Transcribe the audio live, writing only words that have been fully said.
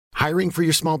Hiring for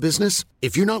your small business?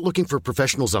 If you're not looking for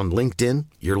professionals on LinkedIn,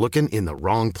 you're looking in the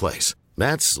wrong place.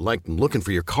 That's like looking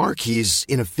for your car keys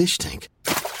in a fish tank.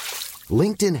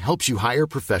 LinkedIn helps you hire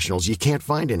professionals you can't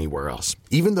find anywhere else,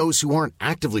 even those who aren't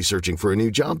actively searching for a new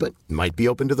job but might be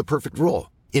open to the perfect role.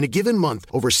 In a given month,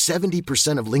 over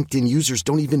 70% of LinkedIn users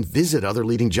don't even visit other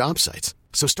leading job sites.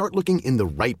 So start looking in the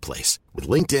right place. With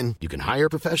LinkedIn, you can hire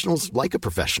professionals like a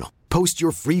professional. Post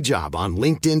your free job on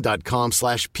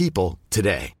linkedin.com/people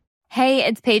today. Hey,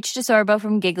 it's Paige DeSorbo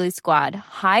from Giggly Squad.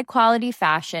 High quality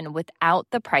fashion without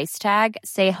the price tag.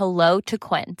 Say hello to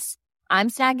Quince. I'm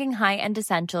snagging high-end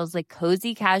essentials like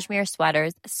cozy cashmere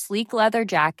sweaters, sleek leather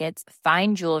jackets,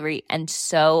 fine jewelry, and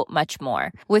so much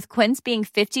more. With Quince being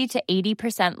 50 to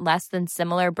 80% less than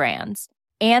similar brands.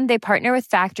 And they partner with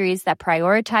factories that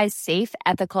prioritize safe,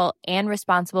 ethical, and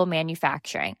responsible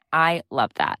manufacturing. I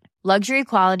love that. Luxury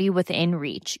quality within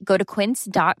reach. Go to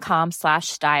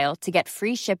quince.com/style to get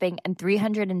free shipping and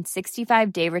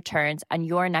 365-day returns on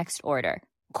your next order.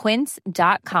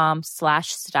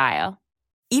 Quince.com/style.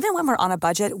 Even when we're on a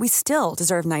budget, we still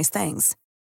deserve nice things.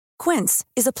 Quince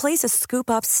is a place to scoop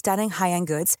up stunning high-end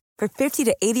goods for 50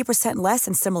 to 80% less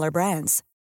than similar brands.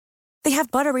 They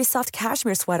have buttery soft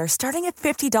cashmere sweaters starting at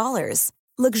 $50,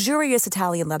 luxurious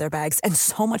Italian leather bags, and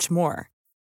so much more.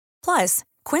 Plus,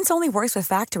 Quince only works with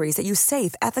factories that use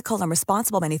safe, ethical, and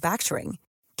responsible manufacturing.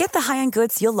 Get the high-end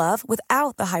goods you'll love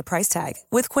without the high price tag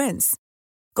with Quince.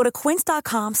 Go to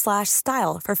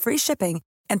quince.com/style for free shipping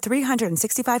and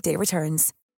 365-day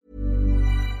returns.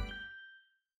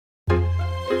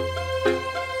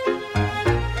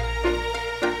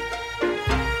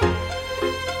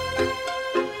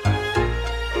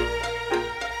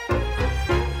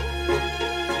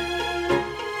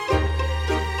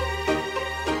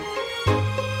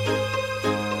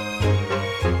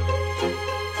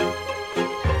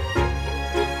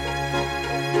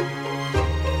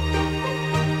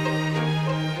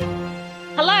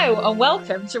 Hello and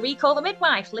welcome to Recall the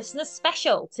Midwife Listeners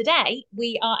Special. Today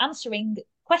we are answering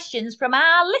questions from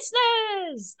our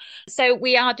listeners. So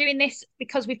we are doing this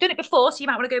because we've done it before, so you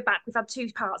might want to go back. We've had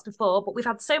 2 parts before, but we've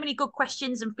had so many good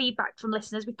questions and feedback from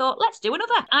listeners. We thought, let's do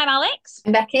another. I'm Alex.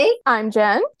 I'm Becky. I'm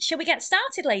Jen. Shall we get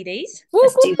started, ladies?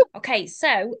 Let's do. Okay,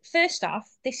 so first off,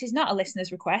 this is not a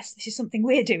listener's request. This is something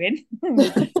we're doing.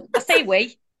 I say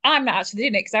we. I'm not actually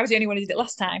doing it because I was the only one who did it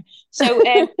last time. So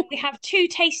we have 2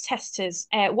 taste testers.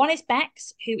 One is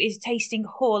Bex, who is tasting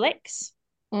Horlicks.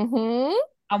 Mm-hmm.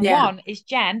 And one is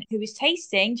Jen, who is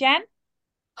tasting, Jen?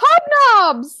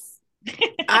 Hobnobs!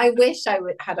 I wish I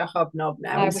had a hobnob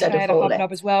now instead of a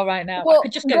hobnob as well right now. Well, I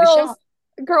could just go to shop.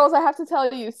 Girls, I have to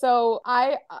tell you. So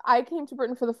I came to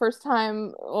Britain for the first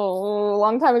time a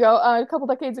long time ago, a couple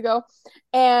decades ago,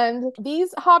 and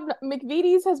these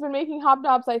McVitie's has been making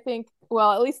hobnobs, I think.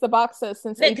 Well, at least the box says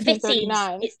since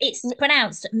 1839. It's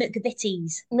pronounced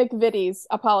McVitie's. McVitie's,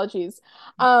 apologies.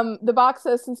 The box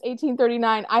says since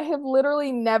 1839. I have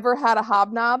literally never had a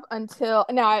hobnob until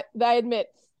now. I admit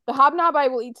the hobnob I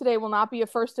will eat today will not be a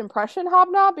first impression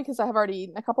hobnob because I have already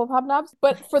eaten a couple of hobnobs.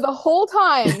 But for the whole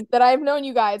time that I've known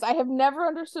you guys, I have never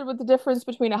understood what the difference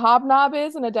between a hobnob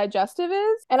is and a digestive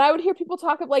is. And I would hear people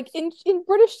talk of like in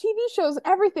British TV shows and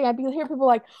everything. I'd hear people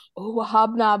like, oh, a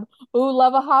hobnob. Oh,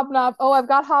 love a hobnob. Oh, I've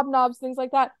got hobnobs, things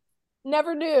like that.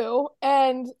 Never knew.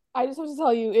 And I just have to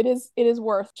tell you, it is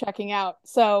worth checking out.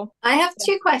 So I have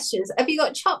 2 questions. Have you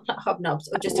got chocolate hobnobs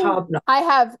or just hobnobs? I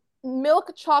have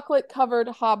milk chocolate covered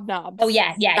hobnobs. Oh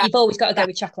yeah, you've always got to go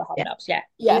with chocolate hobnobs. Yeah.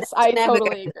 Yes, I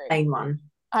totally agree. The same one.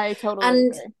 I totally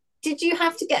agree. Did you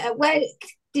have to where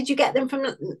did you get them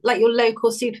from, like your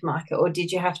local supermarket, or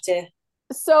did you have to?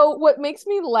 So what makes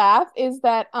me laugh is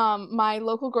that my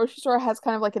local grocery store has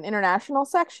kind of like an international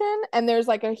section, and there's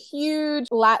like a huge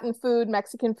Latin food,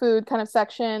 Mexican food kind of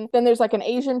section. Then there's like an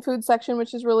Asian food section,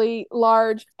 which is really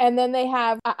large. And then they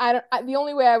have, the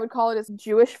only way I would call it is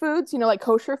Jewish foods, like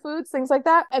kosher foods, things like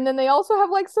that. And then they also have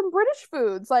like some British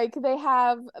foods. Like they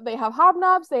have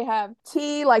hobnobs, they have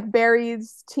tea, like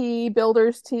Barry's tea,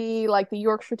 Builder's tea, like the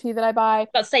Yorkshire tea that I buy.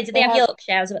 Let's say, do they have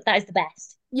Yorkshire? That is the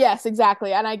best. Yes,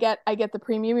 exactly. And I get the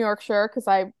premium Yorkshire because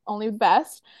I only the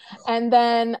best. And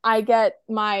then I get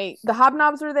the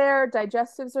hobnobs are there,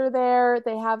 digestives are there.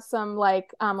 They have some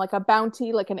like a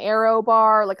Bounty, like an Aero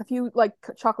bar, like a few like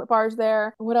chocolate bars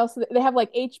there. What else? They have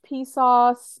like HP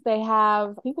sauce.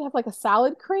 I think they have like a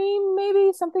salad cream,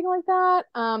 maybe something like that.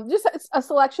 Just a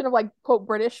selection of like quote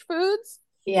British foods.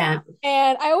 Yeah.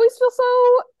 And I always feel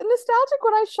so nostalgic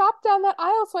when I shop down that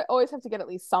aisle, so I always have to get at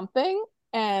least something.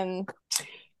 And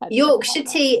Yorkshire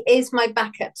tea is my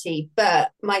backup tea,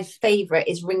 but my favourite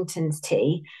is Rington's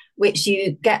tea, which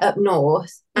you get up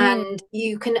north, and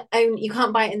you can't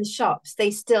buy it in the shops. They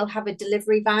still have a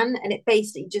delivery van, and it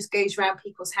basically just goes around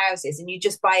people's houses, and you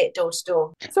just buy it door to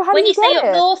door. So how When do you say get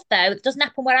up it? north, though, it doesn't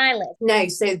happen where I live. No,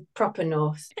 so proper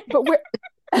north. But where?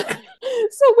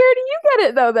 So where do you get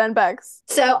it though, then, Bex?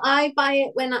 So I buy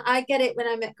it when I get it when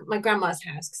I'm at my grandma's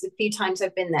house, because a few times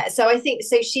I've been there. So I think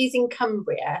so. She's in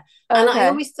Cumbria, and I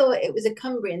always thought it was a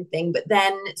Cumbrian thing. But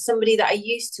then somebody that I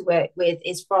used to work with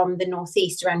is from the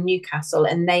northeast around Newcastle,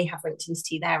 and they have Rington's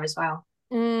tea there as well.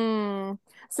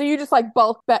 So you just like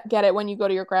bulk get it when you go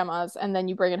to your grandma's, and then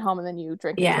you bring it home, and then you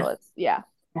drink it till it's yeah.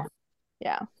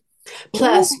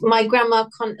 Plus, my grandma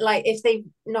like if they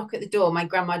knock at the door, my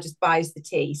grandma just buys the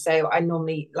tea. So I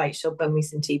normally like she'll bring me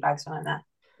some tea bags when I'm there.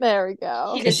 There we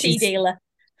go. She's a tea dealer.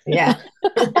 Yeah.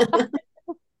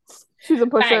 She's a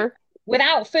pusher. Right.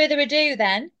 Without further ado,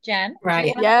 then, Jen,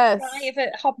 right? Yes. Try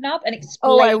a hobnob and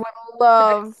explain. Oh, I would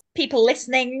love people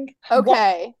listening.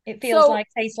 Okay. What it feels like,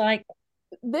 tastes like.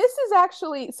 This is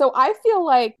actually, so I feel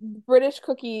like British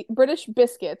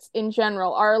biscuits in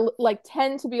general are like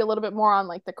tend to be a little bit more on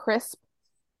like the crisp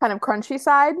kind of crunchy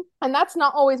side. And that's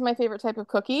not always my favorite type of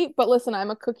cookie, but listen,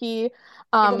 I'm a cookie.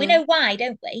 But we know why,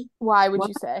 don't we? Why would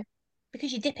you say?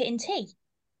 Because you dip it in tea.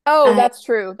 Oh, that's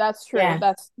true. That's true. Yeah.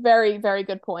 That's very, very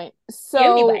good point. So the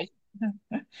only way.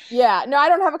 Yeah, no, I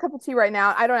don't have a cup of tea right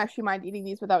now. I don't actually mind eating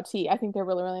these without tea. I think they're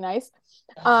really, really nice.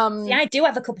 See, I do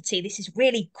have a cup of tea. This is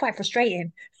really quite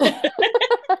frustrating. If only we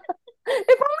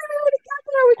were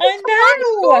together, we could combine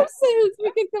forces.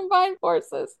 We could combine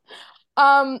forces.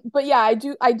 But yeah, I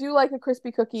do like a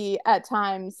crispy cookie at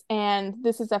times, and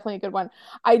this is definitely a good one.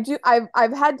 I've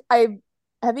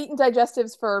eaten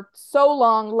digestives for so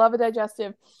long, love a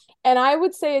digestive. And I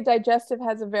would say a digestive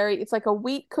has it's like a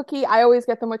wheat cookie. I always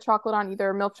get them with chocolate on,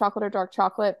 either milk chocolate or dark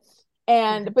chocolate.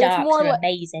 But Darks it's more are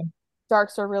amazing.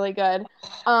 Darks are really good.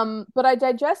 But a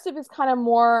digestive is kind of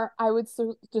more, I would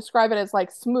describe it as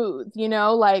like smooth,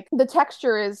 like the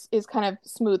texture is kind of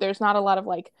smooth. There's not a lot of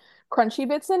like crunchy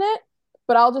bits in it,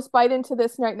 but I'll just bite into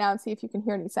this right now and see if you can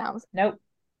hear any sounds. Nope.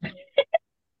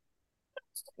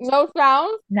 No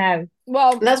sounds? No.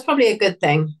 Well, that's probably a good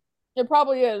thing. It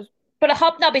probably is. But a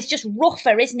hobnob is just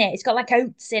rougher, isn't it? It's got like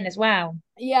oats in as well.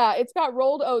 Yeah, it's got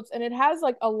rolled oats, and it has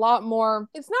like a lot more.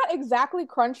 It's not exactly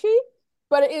crunchy,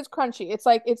 but it is crunchy. It's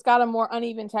like it's got a more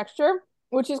uneven texture,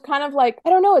 which is kind of like,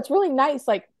 I don't know, it's really nice.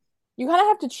 Like you kind of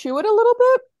have to chew it a little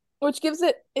bit, which gives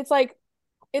it's like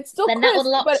it's still then crisp, that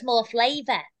unlocks more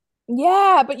flavor.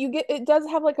 Yeah, but it does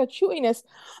have like a chewiness,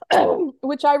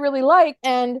 which I really like,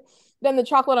 and then the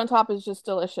chocolate on top is just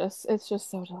delicious. It's just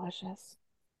so delicious.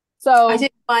 So I don't know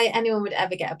why anyone would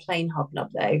ever get a plain hobnob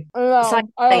though. No, it's like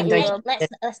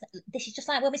let's this is just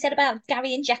like what we said about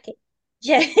Gary and Jackie.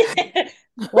 Yeah.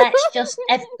 Let's just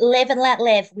live and let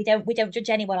live. We don't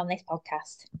judge anyone on this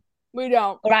podcast. We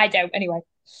don't. Or I don't anyway.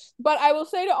 But I will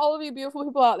say to all of you beautiful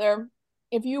people out there,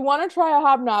 if you want to try a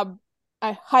hobnob,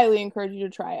 I highly encourage you to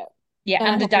try it. Yeah,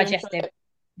 and a digestive.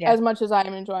 As much as I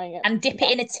am enjoying it. And dip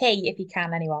it in a tea if you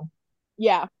can, anyone.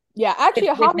 Yeah. Yeah. Actually,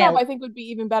 a hobnob I think would be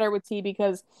even better with tea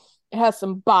because it has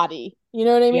some body. You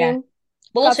know what I mean? Yeah.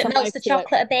 Well, also it melts the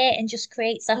chocolate a bit and just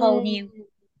creates a whole new.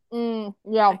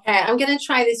 Yeah. Okay, I'm going to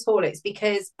try this Horlicks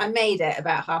because I made it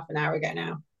about half an hour ago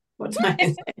now. What time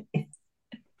is it?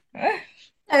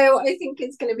 Oh, I think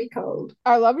it's going to be cold.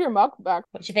 I love your mug back.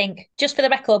 What do you think? Just for the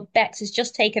record, Bex has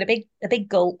just taken a big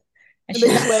gulp and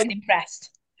she's not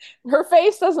impressed. Her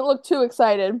face doesn't look too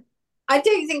excited. I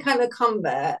don't think I'm a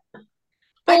convert.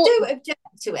 I do object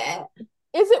to it.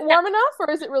 Is it warm enough or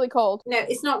is it really cold? No,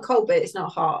 it's not cold, but it's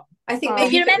not hot. I think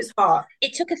maybe it was hot.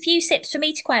 It took a few sips for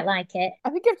me to quite like it. I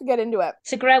think you have to get into it.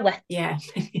 It's a grower. Yeah.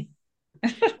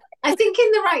 I think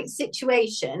in the right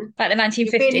situation. Like the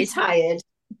 1950s. You're really tired.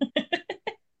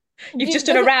 You've just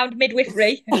done a round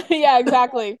midwifery. Yeah,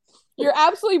 exactly. You're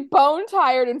absolutely bone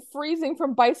tired and freezing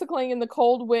from bicycling in the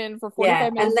cold wind for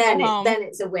 45 minutes. And then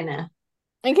it's a winner.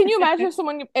 And can you imagine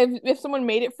if someone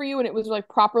made it for you and it was like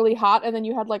properly hot and then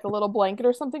you had like a little blanket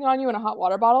or something on you and a hot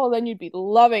water bottle, then you'd be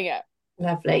loving it.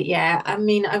 Lovely. Yeah. I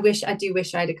mean, I do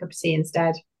wish I had a cup of tea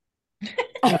instead.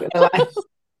 Does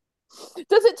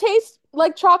it taste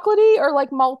like chocolatey or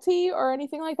like malty or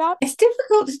anything like that? It's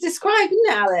difficult to describe, isn't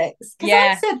it, Alex?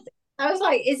 Yeah. I was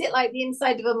like, is it like the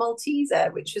inside of a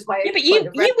Malteser? Which was why. Yeah, but you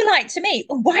were like to me,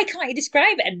 why can't you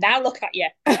describe it? And now look at you.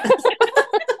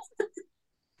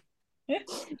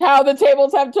 How the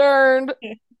tables have turned.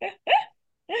 It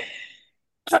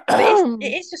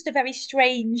is just a very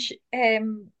strange.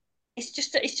 It's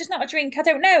just not a drink. I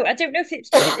don't know if it's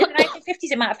in the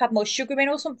 1950s. It might have had more sugar in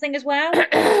or something as well. Or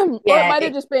it might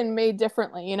have just been made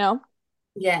differently, you know.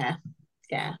 Yeah.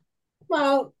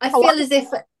 Well, I feel as if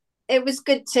it was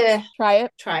good to try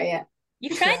it. You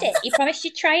tried it. You promised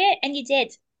you'd try it, and you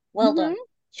did. Well done.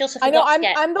 She also I know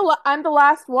forgot I'm the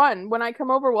last one. When I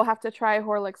come over, we'll have to try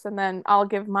Horlicks, and then I'll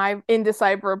give my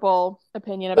indecipherable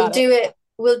opinion about it.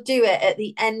 We'll do it at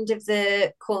the end of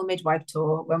the Call the Midwife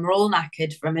tour when we're all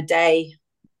knackered from a day.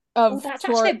 That's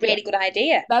actually a really good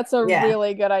idea. That's a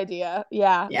really good idea.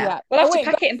 Yeah. We'll have to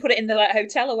pack it and put it in the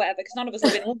hotel or whatever, because none of us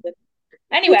live in London.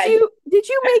 Anyway, did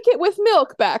you make it with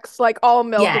milk, Bex? Like all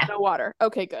milk and no water?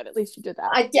 Okay, good. At least you did that.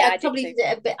 I did. I probably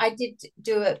did a bit. I did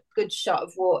do a good shot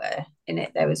of water in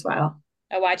it though as well.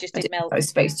 Oh, I just did milk. I was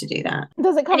supposed to do that.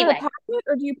 Does it come in a packet,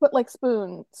 or do you put like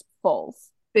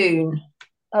spoonfuls? Spoon.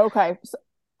 Okay. So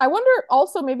I wonder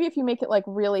also maybe if you make it like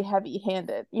really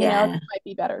heavy-handed, you know, it might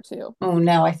be better too. Oh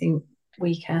no, I think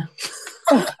weaker.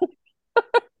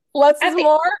 Less is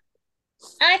more.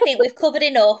 I think we've covered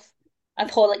enough of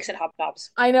Horlicks and Hobnobs.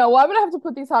 I know. Well, I'm gonna have to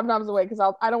put these Hobnobs away because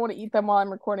I don't want to eat them while I'm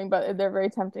recording, but they're very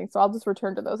tempting. So I'll just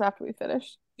return to those after we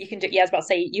finish. You can do. Yeah, I was about to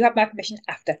say you have my permission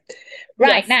after.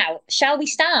 Right now, shall we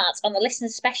start on the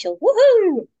listeners' special?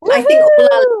 Woohoo! I think all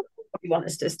our listeners want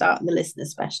us to start on the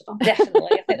listeners' special. Definitely.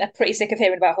 I think they're pretty sick of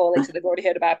hearing about Horlicks that they've already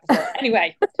heard about before.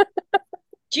 Anyway,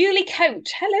 Julie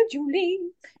Coate. Hello, Julie.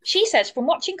 She says, from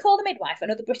watching Call the Midwife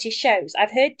and other British shows,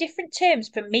 I've heard different terms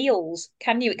for meals.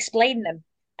 Can you explain them?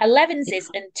 Elevenses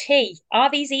and tea. Are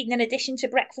these eaten in addition to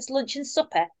breakfast, lunch, and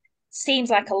supper?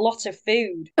 Seems like a lot of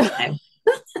food. Love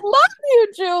you,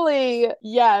 Julie.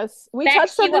 Yes, we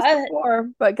touched on this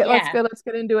before, but let's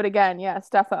get into it again. Yeah,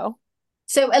 Steffo.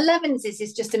 So elevenses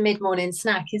is just a mid-morning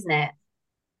snack, isn't it?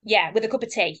 Yeah, with a cup of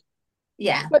tea.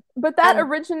 Yeah, but that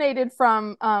originated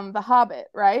from The Hobbit,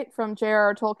 right? From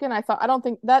J.R.R. Tolkien. I don't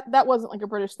think that wasn't like a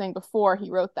British thing before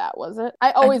he wrote that, was it? I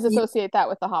always associate that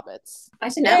with the Hobbits. I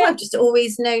don't know. I've just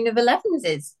always known of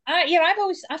elevenses. I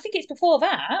think it's before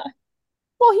that.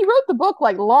 Well, he wrote the book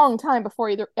like long time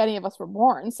before any of us were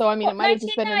born. So I mean, it might have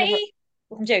just been.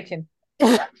 I'm joking.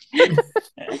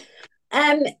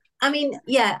 I mean,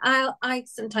 yeah, I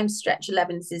sometimes stretch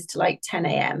elevenses to like 10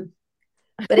 a.m.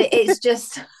 But it's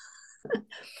just.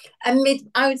 I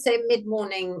would say a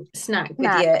mid-morning snack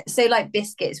with you. So like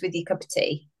biscuits with your cup of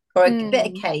tea or a bit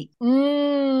of cake.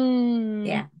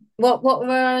 Yeah. What were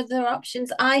other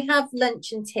options? I have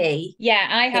lunch and tea. Yeah,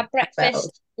 I have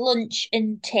breakfast, lunch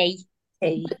and tea.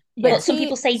 But some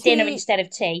people say dinner instead of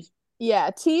tea.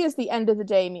 Yeah, tea is the end of the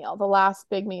day meal, the last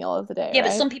big meal of the day. Yeah, right?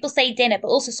 But some people say dinner, but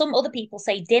also some other people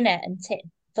say dinner and tea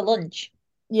for lunch.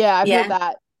 Yeah, I've heard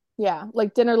that. Yeah,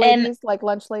 like dinner ladies, like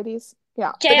lunch ladies.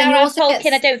 Yeah. J.R.R.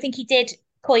 Tolkien, I don't think he did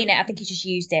coin it. I think he just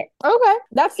used it. Okay.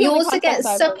 That's the You also get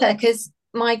supper because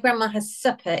my grandma has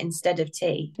supper instead of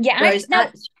tea. Yeah,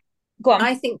 go on.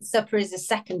 I think supper is a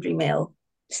secondary meal.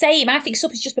 Same. I think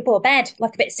supper's just before bed,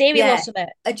 like a bit of cereal or something.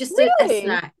 Just a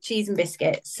snack, cheese and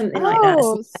biscuits, something like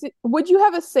that. Would you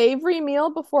have a savory meal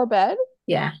before bed?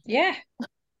 Yeah. Yeah.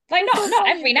 Like not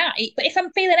every night, but if I'm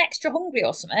feeling extra hungry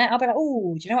or something, I'll be like,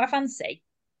 oh, do you know what I fancy?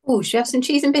 Oh, should we have some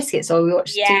cheese and biscuits or we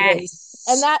watch TV?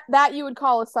 And that you would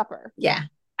call a supper. Yeah.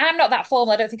 I'm not that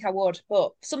formal. I don't think I would,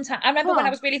 but sometimes I remember when I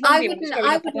was really hungry.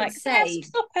 I wouldn't say.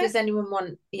 Does anyone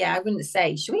want? Yeah, I wouldn't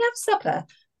say. Should we have supper?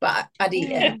 But I'd eat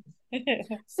it.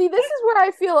 See, this is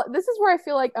where I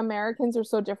feel like Americans are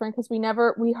so different because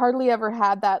we hardly ever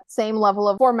had that same level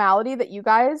of formality that you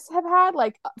guys have had.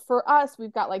 Like for us,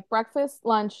 we've got like breakfast,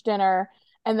 lunch, dinner,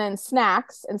 and then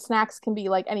snacks, and snacks can be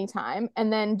like anytime,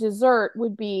 and then dessert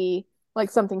would be like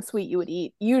something sweet you would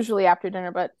eat usually after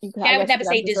dinner, but you could. I would never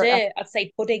say dessert. I'd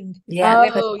say pudding.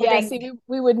 Yeah. Oh, yeah. See,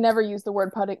 we would never use the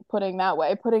word pudding that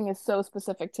way. Pudding is so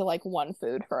specific to like one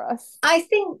food for us. I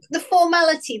think the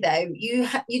formality, though, you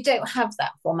don't have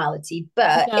that formality.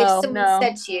 But if someone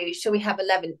said to you, "Shall we have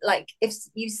 11?" Like if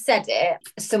you said it,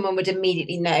 someone would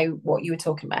immediately know what you were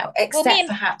talking about. Except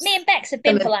perhaps me and Bex have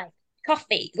been for like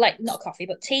coffee, like not coffee,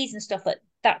 but teas and stuff at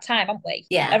that time, haven't we?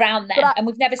 Yeah. Around then. And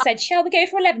we've never said, shall we go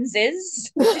for 11s?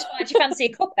 Just why do you fancy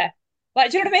a cuppa?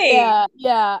 Like, do you know what I mean?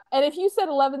 Yeah. And if you said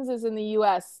 11s in the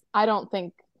US, I don't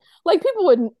think like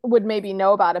people would maybe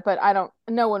know about it, but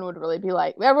no one would really be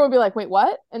like, everyone would be like, wait,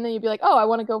 what? And then you'd be like, oh, I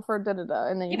want to go for da-da-da.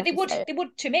 And then they would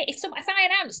to me. If I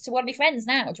announced to one of my friends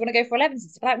now, do you want to go for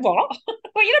 11s? They'd be like, what?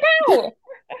 What are you about?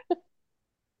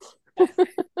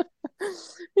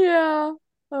 Yeah.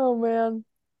 Oh man.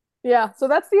 Yeah, so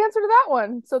that's the answer to that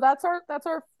one. So that's our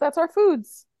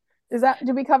foods.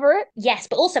 Did we cover it? Yes,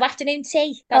 but also afternoon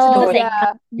tea. That's another thing.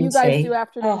 Yeah. You guys do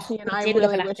afternoon tea, and I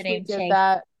really wish we did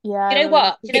that. Yeah. Do you know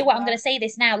what? I'm going to say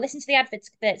this now. Listen to the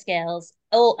adverts, girls,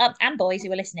 and boys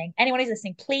who are listening. Anyone who's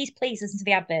listening, please listen to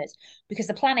the adverts because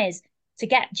the plan is to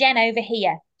get Jen over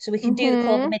here so we can do the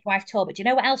Call the Midwife tour. But do you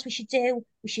know what else we should do?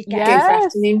 We should go for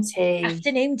afternoon tea.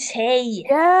 Afternoon tea.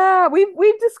 Yeah,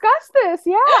 we've discussed this.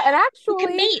 Yeah, and actually, we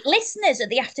can meet listeners at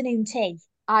the afternoon tea.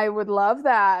 I would love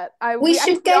that. We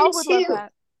should go to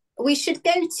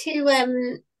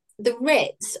the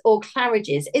Ritz or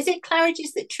Claridge's. Is it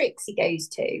Claridge's that Trixie goes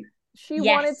to? She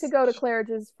wanted to go to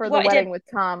Claridge's for the wedding with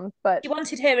Tom, but she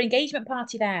wanted her engagement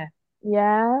party there.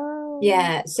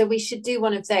 Yeah. So we should do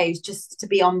one of those just to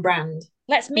be on brand.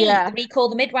 Let's meet the Recall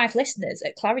the Midwife listeners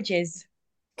at Claridge's.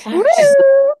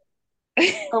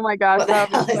 Oh my gosh, what the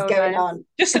hell is going on?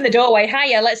 Just in the doorway.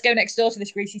 Hiya, let's go next door to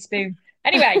this greasy spoon.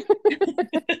 Anyway.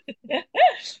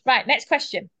 Right, next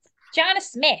question. Jana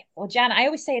Smith, or Jana, I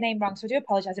always say your name wrong, so I do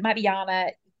apologise. It might be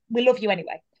Jana. We love you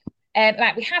anyway.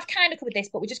 Right, we have kind of covered this,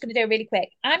 but we're just going to do it really quick.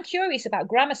 I'm curious about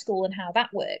grammar school and how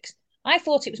that works. I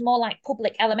thought it was more like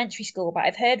public elementary school, but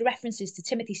I've heard references to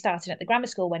Timothy starting at the grammar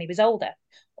school when he was older.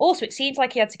 Also, it seems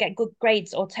like he had to get good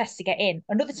grades or tests to get in.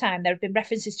 Another time, there have been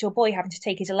references to a boy having to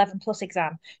take his 11+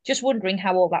 exam. Just wondering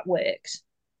how all that works.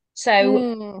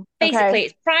 So basically,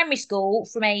 it's primary school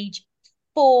from age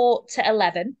 4 to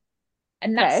 11.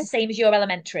 And that's the same as your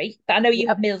elementary. But I know you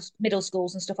have middle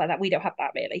schools and stuff like that. We don't have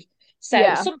that really. So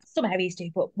some areas do,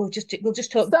 but we'll just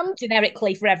talk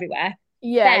generically for everywhere.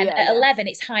 At 11,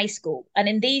 it's high school. And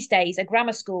in these days, a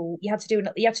grammar school, you have to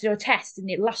do a test in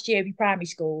the last year of your primary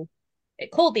school. It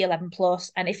called the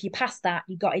 11+, and if you passed that,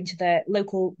 you got into the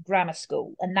local grammar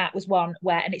school. And that was one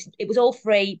where, and it was all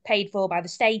free, paid for by the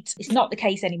state. It's not the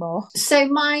case anymore. So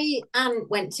my aunt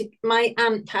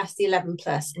passed the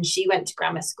 11+, and she went to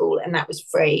grammar school, and that was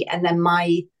free. And then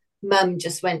my mum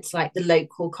just went to like the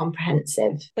local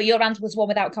comprehensive. But your aunt was one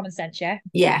without common sense, yeah?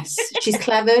 Yes, she's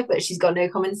clever, but she's got no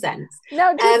common sense.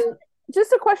 Now,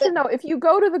 just a question though: if you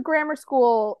go to the grammar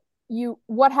school,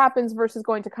 what happens versus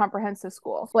going to comprehensive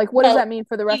school? Like, what does that mean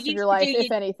for the rest of your life,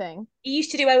 if anything? You used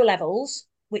to do O levels,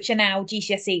 which are now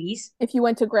GCSEs. If you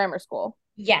went to grammar school,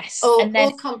 yes, or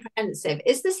comprehensive,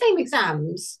 it's the same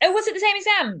exams. Oh, was it the same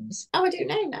exams? Oh, I don't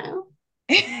know now.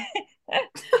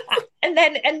 and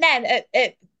then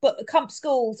but comp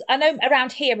schools, I know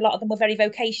around here a lot of them were very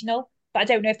vocational, but I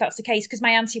don't know if that's the case because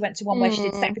my auntie went to one where she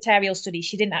did secretarial studies.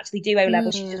 She didn't actually do O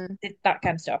levels. She just did that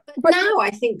kind of stuff. But now I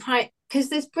think because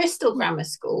there's Bristol Grammar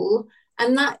School,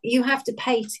 and that you have to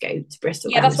pay to go to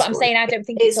Bristol. Yeah, that's what I'm saying. I don't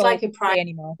think it's like a private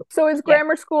anymore. So is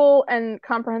grammar school and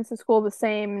comprehensive school the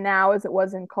same now as it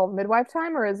was in Call the Midwife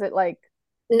time, or is it like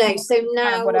no? So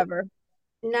now whatever.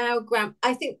 Now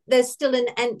I think there's still an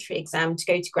entry exam to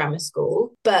go to grammar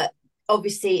school, but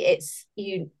obviously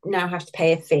you now have to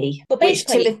pay a fee, but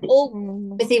basically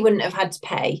Timothy wouldn't have had to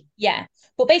pay. Yeah,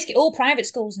 but basically all private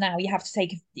schools now you have to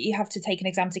take an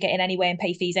exam to get in anyway and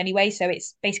pay fees anyway, so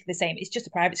it's basically the same. It's just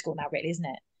a private school now, really, isn't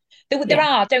it? There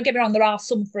are, don't get me wrong, there are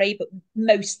some free, but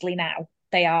mostly now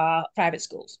they are private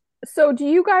schools. So do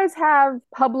you guys have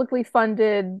publicly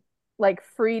funded, like,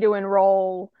 free to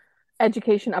enroll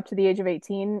education up to the age of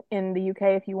 18 in the UK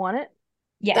if you want it?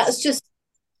 Yes. That's just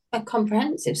a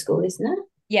comprehensive school, isn't it?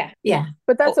 Yeah.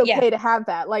 But that's okay to have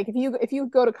that. Like if you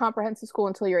go to comprehensive school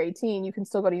until you're 18, you can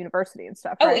still go to university and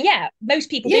stuff, right? Oh yeah, most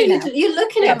people do now. You're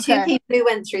looking at two people who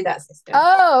went through that system.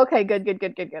 Oh, okay, good.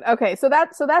 Okay, so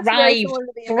that's very similar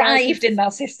to the thrived in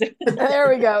that system. There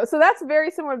we go. So that's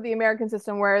very similar to the American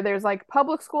system where there's like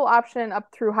public school option up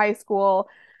through high school,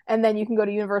 and then you can go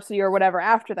to university or whatever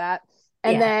after that.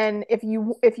 And then if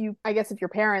you I guess if your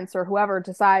parents or whoever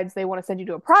decides they want to send you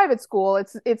to a private school,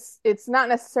 it's not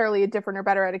necessarily a different or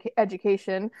better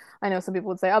education. I know some people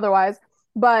would say otherwise,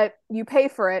 but you pay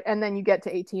for it and then you get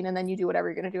to 18 and then you do whatever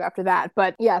you're going to do after that.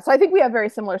 But yeah, so I think we have very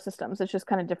similar systems. It's just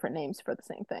kind of different names for the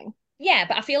same thing. Yeah,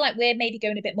 but I feel like we're maybe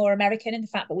going a bit more American in the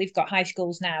fact that we've got high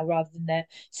schools now rather than the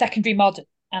secondary modern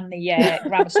and the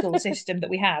grammar school system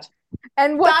that we had.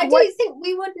 And I don't think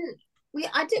we wouldn't.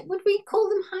 Would we call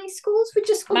them high schools? We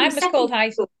just call mine them was called high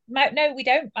school. No, we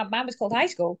don't. Mine was called high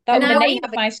school. The name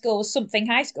of my school was something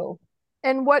high school.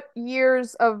 And what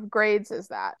years of grades is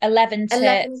that? 11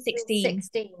 to 16.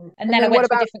 And then I went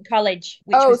to a different college,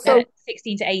 which was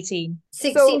 16 to 18.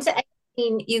 16 to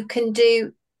 18, you can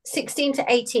do 16 to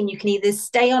 18. You can either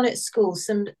stay on at school.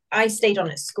 I stayed on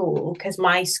at school because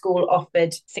my school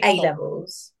offered A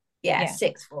levels. Yeah,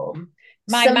 sixth form.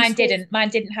 Mine didn't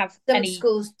have any. Some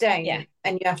schools don't,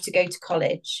 and you have to go to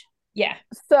college. Yeah.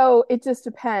 So it just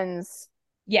depends.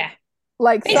 Yeah.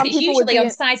 Like basically, some people usually on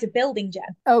size of building, Jen.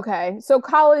 Okay. So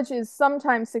college is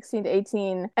sometimes 16 to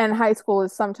 18 and high school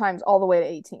is sometimes all the way to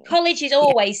 18. College is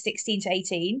always 16 to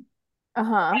 18.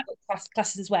 Uh-huh.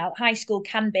 Classes as well. High school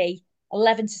can be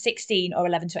 11 to 16 or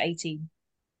 11 to 18.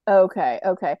 Okay,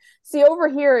 okay. See, over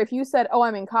here, if you said, "Oh,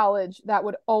 I'm in college," that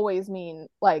would always mean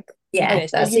like Yeah, a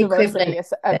that's the university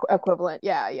equivalent. equivalent.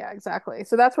 Yeah, yeah, exactly.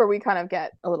 So that's where we kind of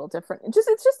get a little different. It's just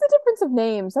the difference of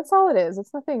names. That's all it is.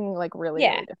 It's nothing like really,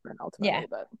 Yeah, really different yeah. ultimately,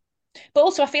 but But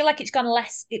also, I feel like it's gone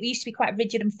less. It used to be quite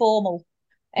rigid and formal,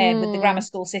 with the grammar mm,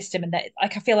 school system, and that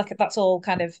like I feel like that's all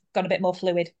kind of gone a bit more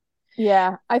fluid.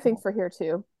 yeah, I think for here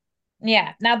too.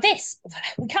 Yeah. Now this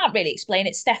we can't really explain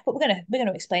it, Steph, but we're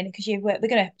gonna explain it because we're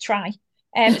gonna try.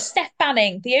 Steph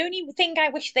Banning. The only thing I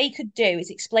wish they could do is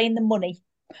explain the money.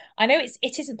 I know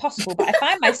it isn't possible, but I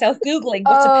find myself Googling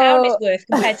what a pound is Oh, worth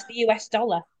compared to the US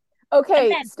dollar. And okay,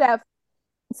 then, Steph.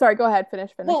 Sorry, go ahead.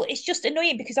 Finish. well, it's just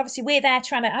annoying because obviously we're there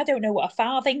trying to, I don't know what a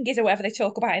farthing is or whatever they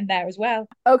talk about in there as well.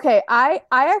 Okay, I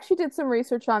actually did some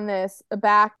research on this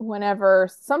back whenever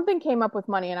something came up with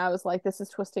money, and I was like, this is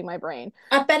twisting my brain.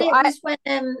 I bet So it I was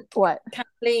when what?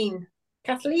 Kathleen,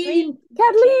 Green. Kathleen,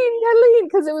 Kathleen,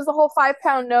 because it was the whole 5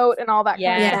 pound note and all that kind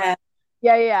of Yeah. stuff.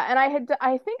 yeah. Yeah. And I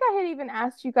think I had even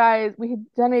asked you guys, we had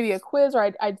done maybe a quiz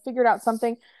or I'd figured out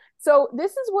something. So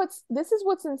this is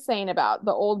what's insane about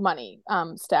the old money,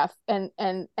 Steph. And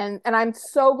I'm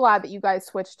so glad that you guys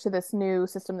switched to this new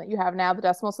system that you have now, the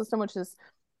decimal system, which is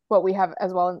what we have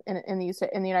as well in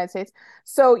the United States.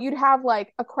 So you'd have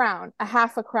like a crown, a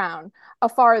half a crown, a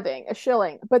farthing, a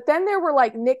shilling, but then there were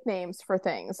like nicknames for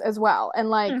things as well, and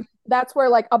like Hmm. that's where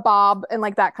like a bob and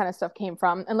like that kind of stuff came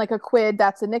from, and like a quid,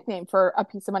 that's a nickname for a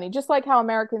piece of money, just like how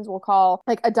Americans will call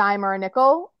like a dime or a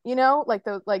nickel, like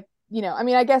the like I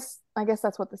mean, I guess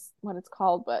that's what it's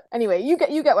called, but anyway, you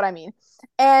get what I mean.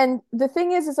 And the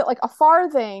thing is that like a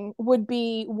farthing would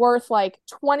be worth like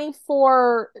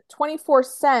 24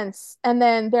 cents, and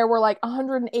then there were like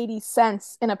 180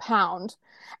 cents in a pound.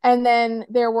 And then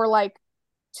there were like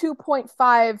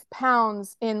 2.5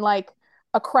 pounds in like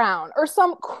a crown or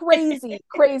some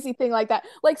crazy thing like that.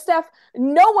 Like Steph,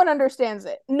 no one understands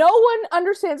it. No one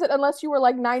understands it unless you were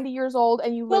like 90 years old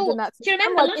and you lived in Well, that do you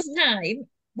system. remember Like, last time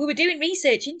we were doing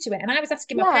research into it and I was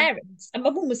asking my yeah. parents and my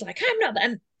mum was like, I'm not,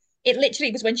 and it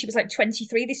literally was when she was like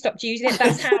 23, they stopped using it.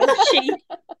 That's how but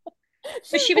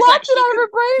She's she was like, blocked it out of her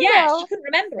brain yeah, though. she couldn't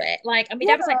remember it. Like, and my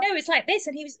dad was like, Yeah. no, it's like this.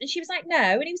 And she was like, no.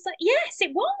 And he was like, yes,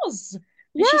 it was.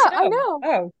 Yeah, And she said, I oh, know.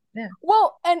 oh, yeah.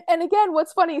 Well, and again,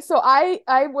 what's funny, so I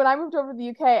when I moved over to the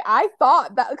UK, I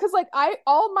thought that because like I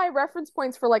all my reference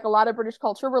points for like a lot of British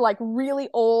culture were like really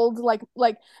old, like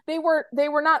they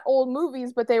were not old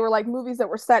movies, but they were like movies that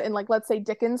were set in like let's say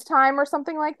Dickens time or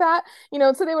something like that.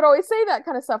 So they would always say that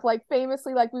kind of stuff. Like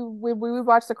famously, like we would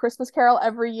watch The Christmas Carol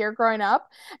every year growing up,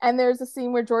 and there's a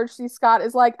scene where George C. Scott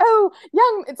is like, "Oh,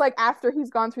 young," it's like after he's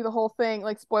gone through the whole thing,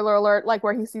 like spoiler alert, like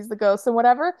where he sees the ghosts and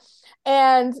whatever.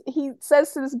 And he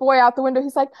says to this boy out the window,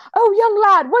 he's like, "Oh, young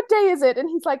lad, what day is it?" And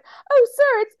he's like, "Oh,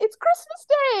 sir, it's Christmas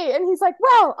Day." And he's like,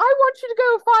 "Well, I want you to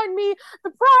go find me the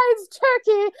prize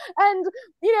turkey. And,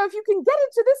 if you can get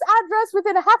it to this address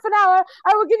within a half an hour,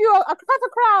 I will give you a half a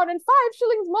crown and 5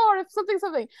 shillings more if something."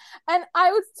 And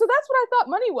so that's what I thought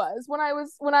money was when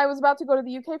I was about to go to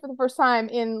the UK for the first time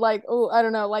in like, oh, I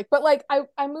don't know, like, but like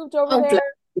I moved over Oh, there. bless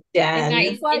you, In, Jen.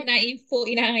 19, It's in like,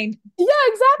 1949. yeah,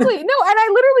 exactly. No, and I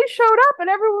literally showed up and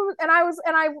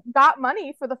I got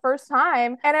money for the first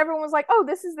time and everyone was like, "Oh,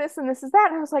 this is this and this is that."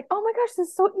 And I was like, "Oh my gosh, this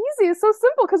is so easy. It's so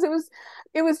simple." Because it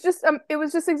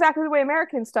was just exactly the way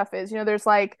American stuff is. There's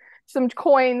like some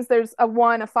coins, there's a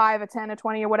 1, a 5, a 10, a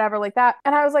 20 or whatever like that.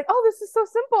 And I was like, "Oh, this is so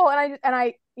simple."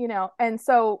 And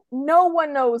so no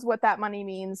one knows what that money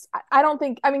means. I don't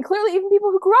think, I mean, clearly even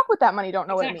people who grew up with that money don't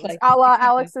know what it means. Exactly. A la Exactly.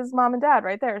 Alex's mom and dad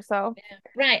right there. So, Yeah.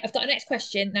 Right. I've got a next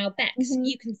question. Now, Bex, mhm.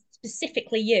 you can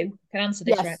answer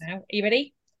this right Yes. now. Are you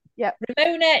ready? Yep.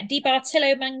 Ramona Di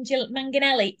Bartolo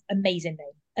Manganelli. Amazing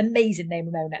name. Amazing name,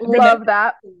 Ramona. Ramona. Love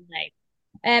that. Cool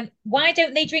name. Why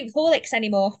don't they drink Horlicks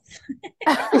anymore?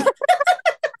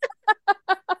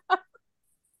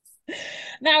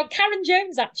 Now, Karen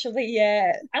Jones actually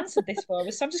answered this for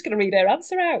us, so I'm just going to read her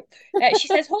answer out. She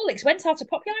says Horlicks went out of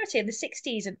popularity in the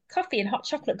 60s and coffee and hot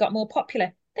chocolate got more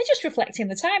popular. They're just reflecting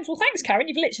the times. Well, thanks, Karen.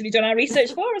 You've literally done our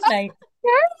research for us, mate.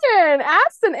 Karen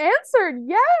asked and answered.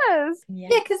 Yes. Yeah.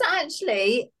 Yeah, because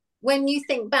actually, when you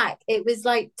think back, it was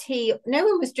like tea. No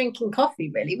one was drinking coffee,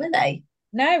 really, were they?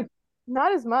 No,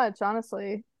 Not as much,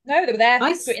 honestly. no, they were there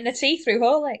I, putting the tea through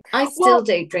Horlicks. I still Well,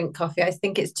 don't drink coffee. I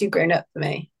think it's too grown up for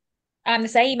me. I'm the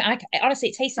same. Honestly,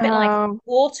 it tastes a bit like um,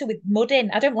 water with mud in.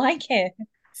 I don't like it.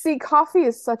 see, coffee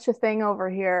is such a thing over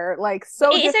here, like But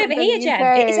so it is different over than the here, Jen.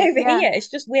 It is UK. over Yeah. here. It's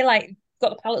just we're like got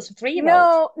the palates for 3-year-olds.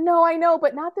 No, no, I know,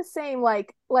 but not the same.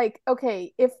 Like,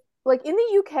 okay, if like in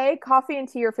the UK, coffee and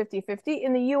tea are 50-50.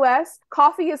 In the US,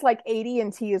 coffee is like 80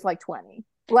 and tea is like 20.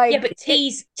 Yeah, but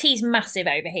tea's massive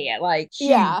over here. Like,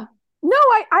 yeah. No,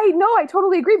 I know, I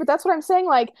totally agree, but that's what I'm saying.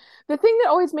 Like, the thing that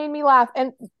always made me laugh,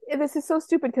 and this is so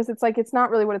stupid because it's like it's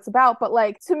not really what it's about, but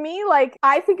like to me, like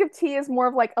I think of tea as more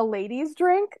of like a lady's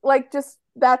drink. Like, just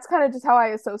that's kind of just how I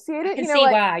associate it. I can You know, see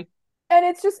like, why. and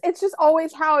it's just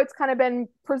always how it's kind of been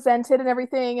presented and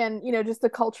everything, and just the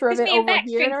culture of Because it me and over Bex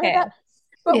here and drink everything like it. that.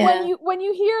 But Yeah. when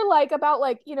you hear like about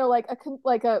like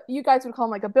like a you guys would call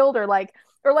him like a builder, like,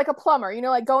 or like a plumber,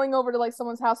 like going over to like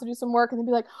someone's house to do some work and then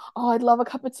be like, oh, I'd love a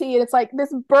cup of tea, and it's like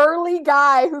this burly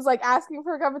guy who's like asking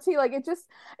for a cup of tea. Like, it's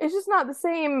just not the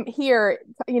same here,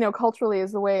 culturally,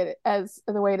 as the way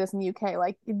it is in the UK.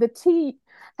 Like, the tea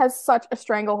has such a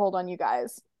stranglehold on you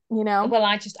guys. Well,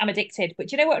 I'm addicted. But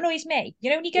do you know what annoys me? You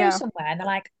know, when you go Yeah. somewhere and they're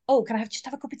like, "Oh, can I just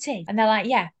have a cup of tea?" And they're like,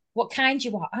 "Yeah, what kind do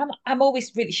you want?" I'm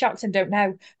always really shocked and don't know.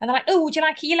 And they're like, "Oh, would you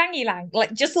like a ylang ylang?"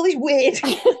 Like, just all these weird. A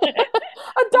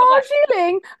And I'm like,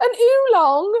 Darjeeling, an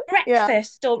oolong. Yeah,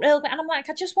 breakfast or real, and I'm like,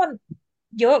 I just want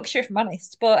Yorkshire, if I'm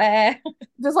honest. But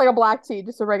just like a black tea,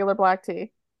 just a regular black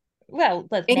tea. well,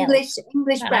 there's milk,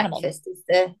 English not an animal. breakfast is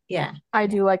the yeah. I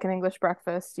do like an English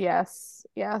breakfast. Yes,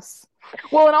 yes.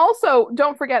 Well, and also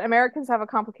don't forget, Americans have a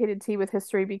complicated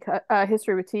history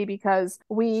with tea, because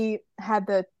we had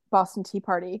the Boston Tea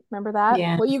Party. Remember that?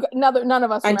 Yeah. Well, none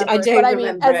of us remember I it, don't but I mean,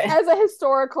 remember it. as a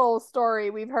historical story,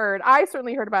 we've heard. I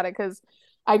certainly heard about it because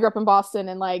I grew up in Boston,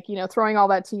 and like throwing all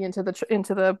that tea into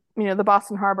the the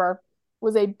Boston Harbor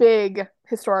was a big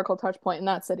historical touch point in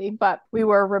that city. But we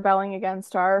were rebelling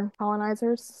against our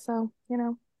colonizers, so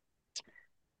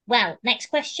Well, next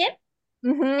question.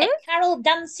 Mm-hmm. Carol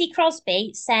Dancy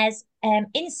Crosby says,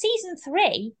 in season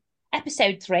 3,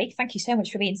 episode 3, thank you so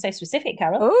much for being so specific,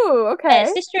 Carol. Oh, okay.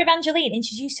 Sister Evangeline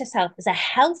introduced herself as a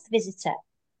health visitor.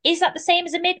 Is that the same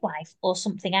as a midwife or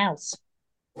something else?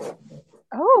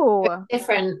 Oh,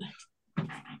 Different.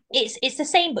 It's the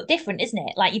same but different, isn't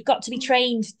it? Like, you've got to be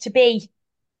trained to be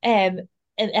a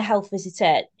health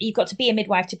visitor. You've got to be a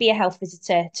midwife to be a health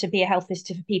visitor for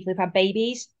people who've had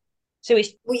babies. So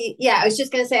it's I was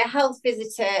just going to say a health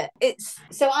visitor.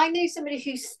 So I know somebody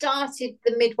who started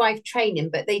the midwife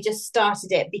training, but they just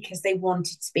started it because they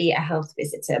wanted to be a health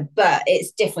visitor. But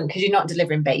it's different because you're not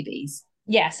delivering babies.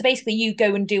 Yeah, so basically you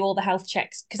go and do all the health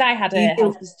checks, because I had a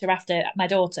health visitor after my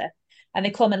daughter, and they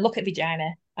come and look at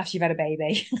vagina after you've had a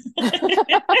baby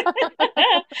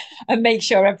and make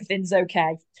sure everything's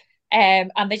okay.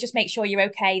 And they just make sure you're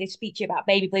okay. They speak to you about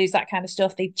baby blues, that kind of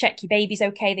stuff. They check your baby's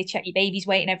okay. They check your baby's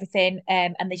weight and everything.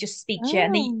 And they just speak to you.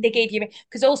 And they gave you,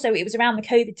 because also it was around the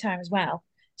COVID time as well.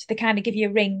 So they kind of give you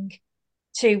a ring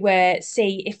to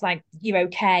see if like you're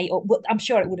okay. Or I'm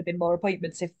sure it would have been more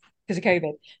appointments because of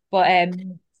COVID. But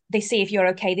they see if you're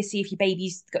okay. They see if your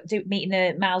baby's meeting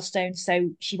a milestone. So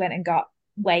she went and got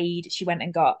weighed. She went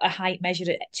and got a height measured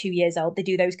at 2 years old. They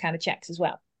do those kind of checks as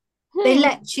well. They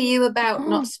lecture you about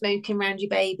not smoking around your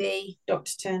baby,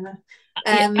 Dr. Turner.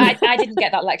 I didn't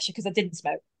get that lecture because I didn't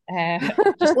smoke.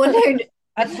 That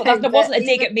wasn't a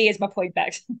dig at me, as my point,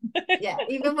 Bex. Yeah,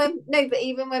 even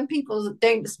when people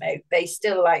don't smoke, they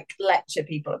still like lecture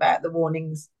people about the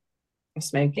warnings of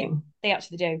smoking. They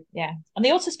actually do, yeah. And they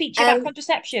also speak to you about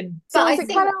contraception. So is it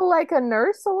kind of like a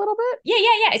nurse a little bit? Yeah.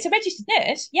 It's a registered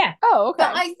nurse, yeah. Oh, okay.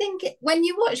 But I think when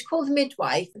you watch Call the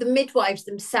Midwife, the midwives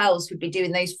themselves would be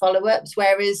doing those follow-ups,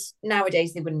 whereas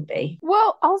nowadays they wouldn't be.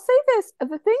 Well, I'll say this.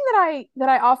 The thing that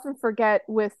I often forget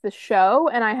with the show,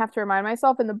 and I have to remind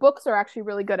myself, and the books are actually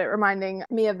really good at reminding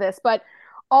me of this, but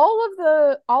all of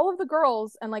the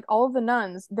girls and like all of the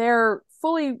nuns, they're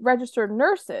fully registered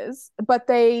nurses, but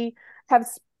they have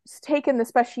taken the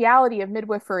speciality of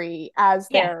midwifery as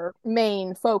their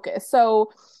main focus.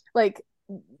 So like,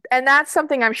 and that's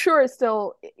something I'm sure is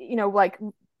still, like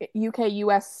UK,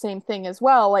 US, same thing as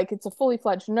well. Like, it's a fully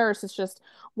fledged nurse. It's just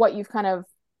what you've kind of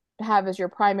have as your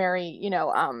primary,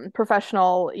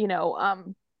 professional,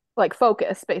 like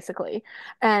focus basically.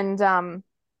 And so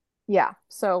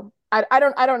I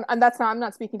don't, and I'm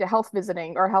not speaking to health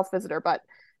visiting or health visitor, but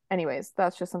anyways,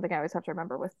 that's just something I always have to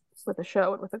remember with the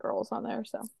show and with the girls on there.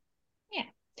 So yeah.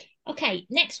 Okay,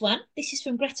 next one. This is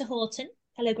from Greta Horton.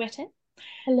 Hello, Greta.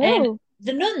 Hello.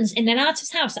 The nuns in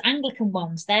Nonnatus house are Anglican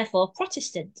ones, therefore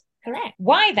Protestant. Correct.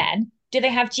 Why then do they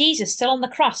have Jesus still on the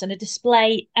cross and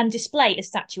display a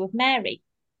statue of Mary?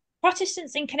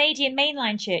 Protestants in Canadian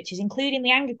mainline churches, including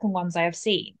the Anglican ones I have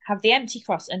seen, have the empty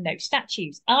cross and no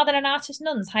statues. Are the Nonnatus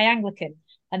nuns high Anglican?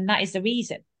 And that is the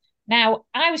reason. Now,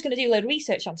 I was going to do a load of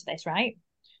research onto this, right?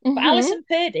 Mm-hmm. But Alison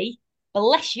Purdy,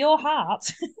 bless your heart.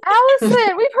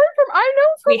 Alison, we've heard from, I know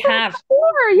from we have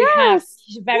before. Yes.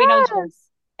 She's very knowledgeable.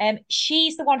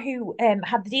 She's the one who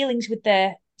had the dealings with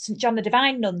the St. John the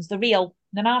Divine nuns, the real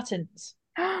Nonnatans.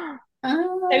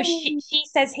 So she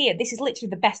says here, this is literally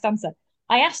the best answer.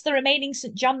 I asked the remaining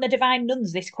St. John the Divine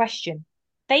nuns this question.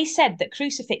 They said that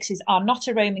crucifixes are not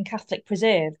a Roman Catholic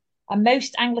preserve, and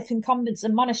most Anglican convents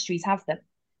and monasteries have them.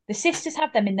 The sisters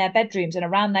have them in their bedrooms and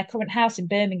around their current house in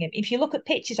Birmingham. If you look at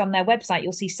pictures on their website,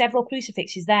 you'll see several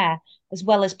crucifixes there, as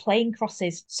well as plain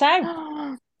crosses.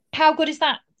 So, how good is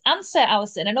that answer,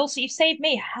 Alison? And also, you've saved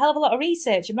me a hell of a lot of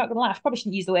research. I'm not going to lie, I probably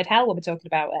shouldn't use the word hell when we're talking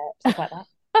about stuff like that.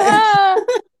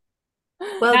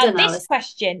 Well now, done, this Alison.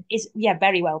 question is,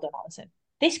 very well done, Alison.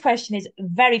 This question is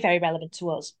very, very relevant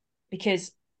to us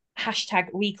because hashtag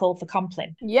recall for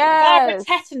Compline. Yes.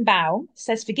 Barbara Tettenbaum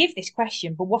says, forgive this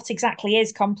question, but what exactly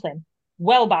is Compline?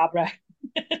 Well, Barbara.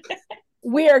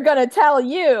 We are going to tell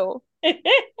you.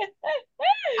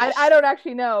 I don't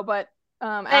actually know, but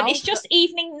it's just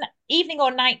evening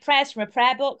or night prayers from a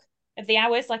prayer book of the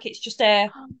hours. Like it's just a...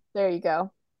 There you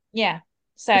go. Yeah.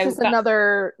 So it's just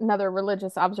another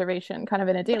religious observation, kind of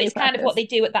in a daily it's kind of what they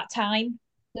do at that time.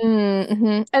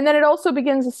 Mm-hmm. And then it also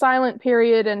begins a silent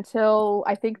period until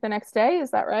I think the next day.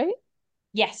 Is that right?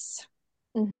 Yes.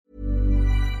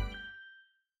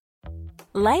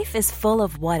 Life is full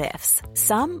of what ifs.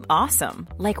 Some awesome,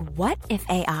 like what if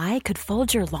AI could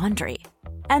fold your laundry?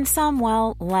 And some,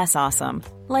 well, less awesome,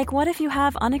 like what if you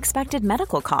have unexpected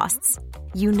medical costs?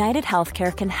 United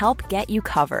Healthcare can help get you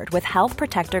covered with Health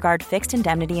Protector Guard fixed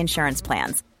indemnity insurance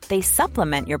plans. They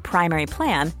supplement your primary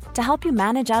plan to help you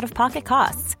manage out-of-pocket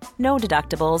costs. No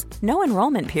deductibles, no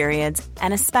enrollment periods,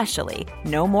 and especially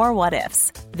no more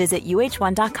what-ifs. Visit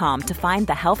uh1.com to find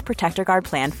the Health Protector Guard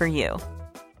plan for you.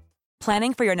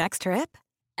 Planning for your next trip?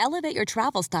 Elevate your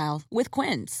travel style with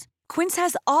Quince. Quince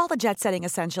has all the jet-setting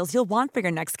essentials you'll want for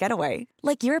your next getaway,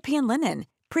 like European linen,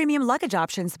 premium luggage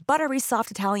options, buttery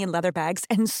soft Italian leather bags,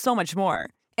 and so much more.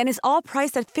 And is all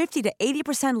priced at 50 to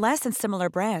 80% less than similar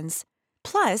brands.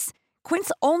 Plus,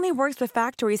 Quince only works with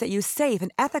factories that use safe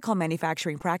and ethical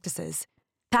manufacturing practices.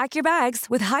 Pack your bags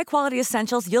with high-quality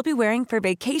essentials you'll be wearing for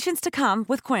vacations to come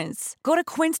with Quince. Go to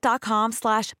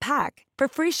quince.com/pack for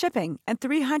free shipping and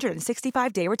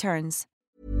 365-day returns.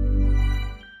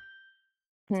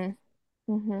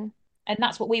 Mm-hmm. And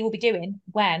that's what we will be doing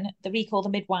when the Recall the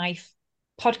Midwife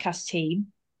podcast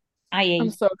team, i.e. I'm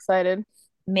so excited.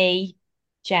 Me,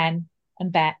 Jen,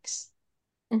 and Bex,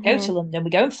 go to London.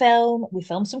 We go and film. We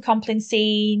film some Compline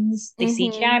scenes. They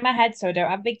CGI in my head so I don't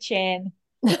have a big chin.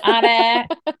 And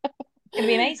it's going to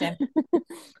be amazing.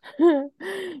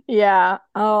 Yeah.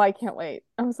 Oh, I can't wait.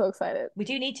 I'm so excited. We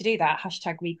do need to do that.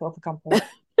 Hashtag recall for Compline.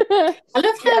 I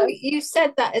love how you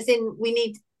said that as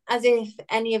if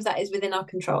any of that is within our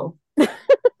control.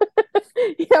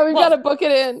 Yeah, we've got to book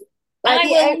it in. Like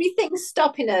the only thing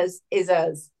stopping us is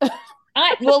us.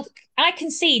 I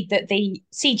concede that the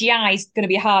CGI is going to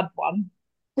be a hard one.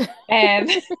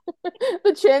 The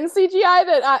chin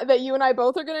CGI that you and I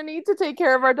both are going to need to take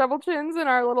care of our double chins and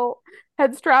our little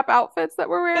head strap outfits that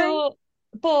we're wearing.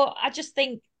 But I just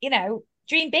think,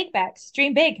 dream big, Bex,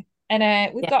 dream big.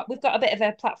 And we've got a bit of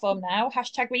a platform now.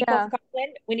 Hashtag recall for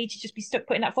Compline. We need to just be stuck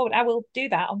putting that forward. I will do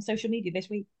that on social media this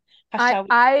week.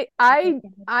 I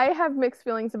have mixed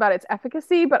feelings about its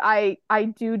efficacy, but I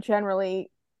do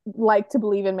generally like to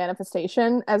believe in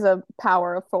manifestation as a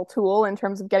powerful tool in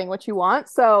terms of getting what you want.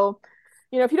 So,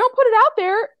 if you don't put it out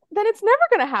there, then it's never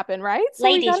going to happen, right? So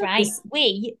ladies, right?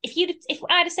 If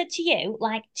I'd have said to you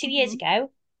like 2 years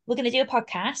ago, we're going to do a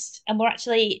podcast and we're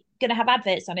actually going to have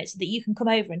adverts on it so that you can come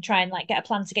over and try and like get a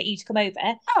plan to get you to come over.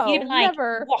 You'd be like,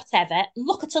 never. Whatever.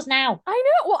 Look at us now. I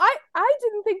know. Well, I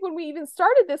didn't think when we even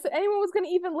started this that anyone was going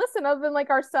to even listen other than like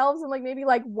ourselves and like maybe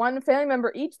like one family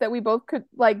member each that we both could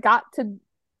like got to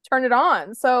turn it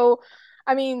on. So,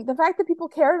 I mean, the fact that people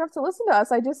care enough to listen to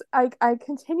us, I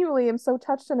continually am so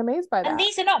touched and amazed by that. And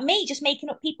these are not me just making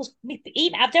up people's.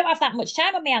 I don't have that much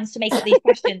time on my hands to make up these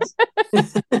questions.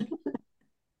 These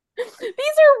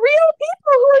are real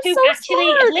people who so actually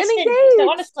smart listen. And engaged.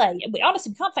 So honestly, we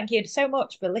can't thank you so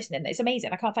much for listening. It's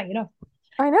amazing. I can't thank you enough.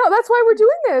 I know. That's why we're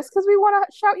doing this, because we want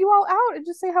to shout you all out and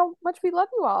just say how much we love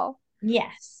you all.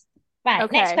 Yes. Right.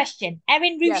 Okay. Next question.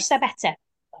 Erin Rouge Sabetta.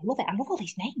 I love it. I love all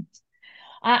these names.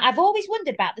 I've always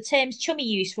wondered about the terms chummy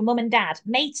use for mum and dad.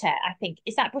 Mater, I think.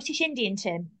 Is that British Indian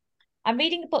term? I'm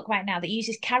reading a book right now that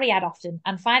uses cariad often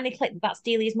and finally clicked that that's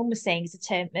Delia's mum was saying is a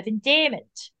term of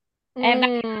endearment.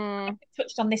 I've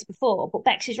touched on this before, but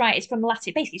Bex is right. It's from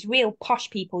Latin. Basically, it's real posh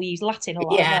people use Latin a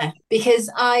lot. Yeah,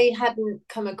 because I hadn't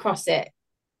come across it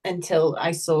until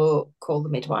I saw Call the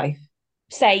Midwife.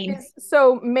 Same.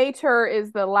 So mater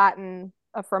is the Latin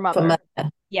for mother. For mother.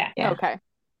 Yeah. Okay.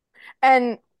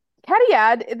 And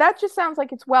cariad, that just sounds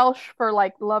like it's Welsh for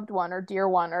like loved one or dear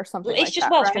one or something. It's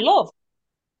just Welsh for love.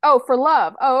 Oh, for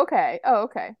love. Oh, okay. Oh,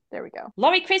 okay. There we go.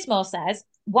 Laurie Crismore says,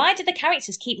 why do the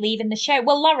characters keep leaving the show?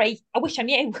 Well, Laurie, I wish I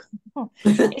knew.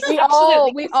 It's We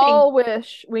absolutely all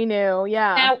wish we knew.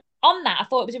 Yeah. Now, on that, I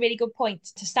thought it was a really good point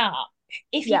to start.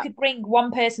 If you could bring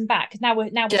one person back, because now we're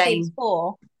series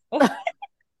 4.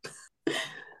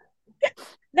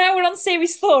 Now we're on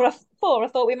series 4. I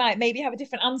thought we might maybe have a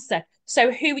different answer.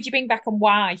 So who would you bring back and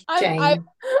why? Jane. I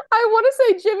want to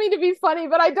say Jimmy to be funny,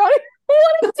 but I don't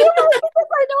want to do it because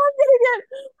I know I'm going to get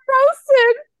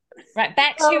roasted. Right,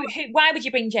 Bex, why would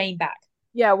you bring Jane back?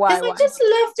 Yeah, why? Because I just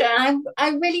loved her. And I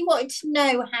really wanted to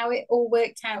know how it all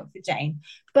worked out for Jane.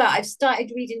 But I've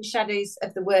started reading Shadows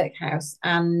of the Workhouse,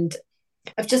 and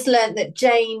I've just learned that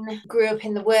Jane grew up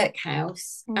in the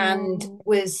workhouse and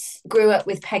grew up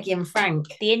with Peggy and Frank.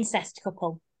 The incest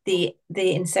couple. The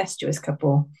incestuous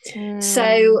couple.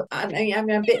 So I'm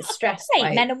a bit stressed.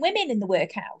 Men and women in the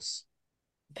workhouse.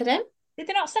 Pardon? Did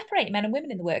they not separate men and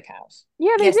women in the workhouse?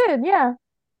 Yeah, they did. Yeah.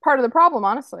 Part of the problem,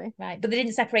 honestly. Right. But they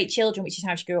didn't separate children, which is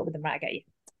how she grew up with them, right? I get you.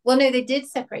 Well, no, they did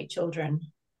separate children.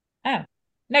 Oh.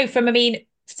 No,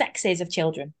 sexes of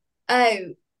children.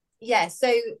 Oh, yeah.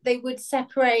 So they would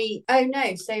separate. Oh,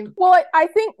 no. So. Well, I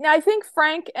think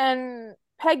Frank and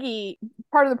Peggy,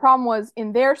 part of the problem was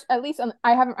in their, at least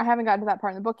I haven't gotten to that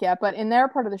part in the book yet, but in their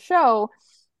part of the show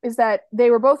is that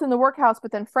they were both in the workhouse,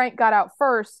 but then Frank got out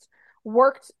first,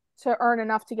 worked to earn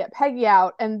enough to get Peggy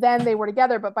out, and then they were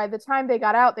together. But by the time they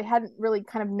got out, they hadn't really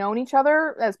kind of known each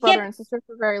other as brother and sister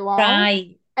for very long.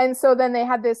 Right. And so then they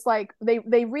had this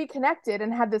they reconnected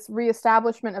and had this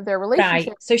reestablishment of their relationship.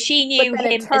 Right. So she knew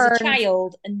him as a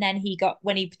child, and then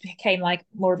when he became like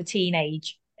more of a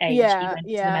teenage age.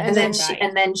 Yeah.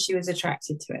 And then she was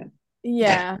attracted to him.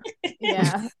 Yeah.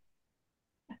 Yeah.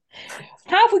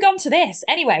 How have we gone to this?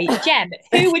 Anyway, Jem,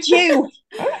 who would you?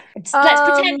 Let's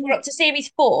pretend we're up to series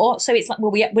 4. So it's like,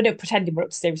 well, we're not pretending we're up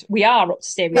to series. We are up to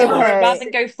series 4. Rather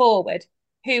than go forward,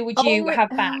 who would you have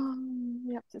back?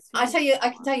 I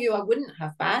can tell you, I wouldn't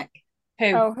have back. Who?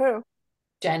 Oh, who?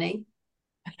 Jenny.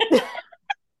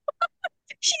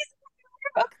 She's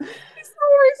the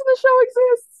reason the show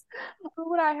exists. Who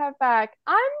would I have back?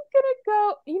 I'm gonna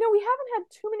go. We haven't had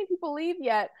too many people leave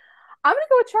yet. I'm gonna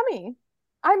go with Chummy.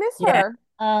 I miss her.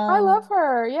 I love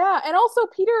her. Yeah. And also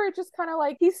Peter just kind of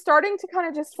like, he's starting to kind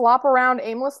of just flop around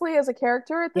aimlessly as a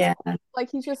character at this point.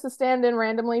 Like he's just a stand-in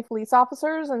randomly police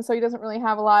officers. And so he doesn't really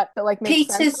have a lot that like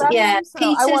makes sense about him. So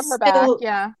Peter's I want her back.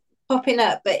 Yeah. Popping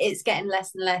up, but it's getting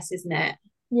less and less, isn't it?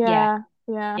 Yeah.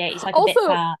 Yeah, he's like also, a bit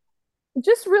fat.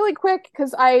 Just really quick,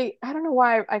 because I don't know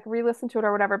why I re-listened to it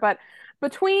or whatever, but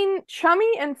between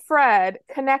Chummy and Fred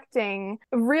connecting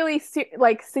really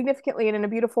significantly and in a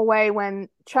beautiful way when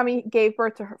Chummy gave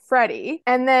birth to Freddie,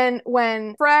 and then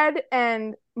when Fred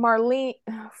and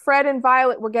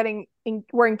Violet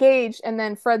were engaged, and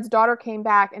then Fred's daughter came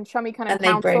back and Chummy kind of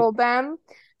counseled them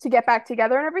to get back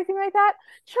together and everything like that.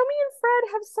 Chummy and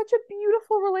Fred have such a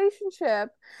beautiful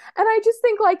relationship. And I just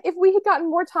think like if we had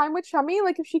gotten more time with Chummy,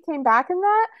 like if she came back in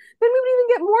that, then we would even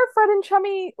get more Fred and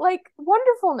Chummy like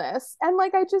wonderfulness. And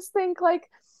like I just think like,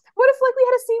 what if like we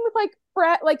had a scene with like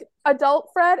Fred, like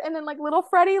adult Fred, and then like little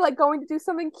Freddie like going to do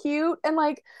something cute, and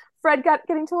like Fred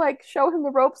getting to like show him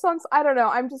the ropes on. I don't know.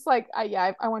 I'm just like,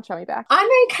 I want Chummy back. I'm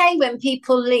okay when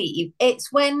people leave.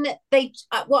 It's when they,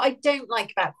 what I don't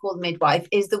like about Call the Midwife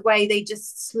is the way they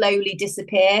just slowly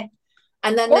disappear.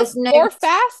 And then there's no. Or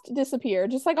fast disappear.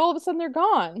 Just like all of a sudden they're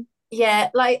gone. Yeah.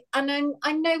 Like, and then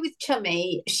I know with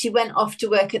Chummy, she went off to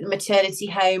work at the maternity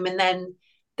home, and then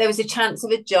there was a chance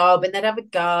of a job, and they'd have a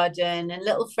garden, and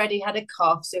little Freddie had a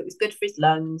cough, so it was good for his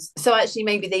lungs. So actually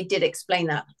maybe they did explain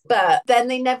that, but then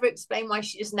they never explained why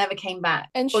she just never came back.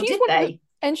 And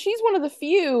she's one of the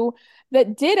few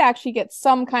that did actually get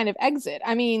some kind of exit.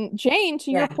 I mean, Jane,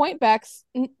 to your point, Bex,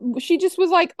 she just was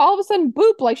like all of a sudden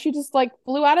boop, like she just like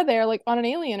flew out of there like on an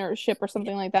alien or a ship or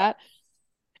something like that.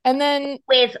 And then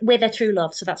with a true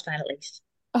love, so that's fine at least.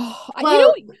 Oh,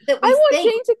 well, I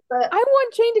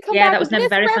want Jane to come back. That was never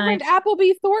verified. Reverend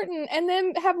Appleby Thornton, and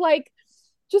then have like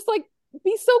just like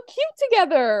be so cute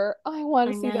together. I want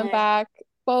to see them back,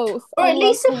 both. Or at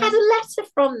least have had a letter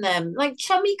from them. Like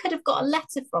Chummy could have got a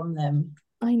letter from them.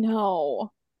 I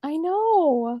know.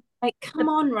 Like, come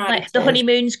on, right? Like the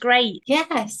honeymoon's great.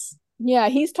 Yes. Yeah,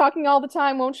 he's talking all the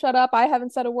time, won't shut up. I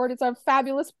haven't said a word. It's a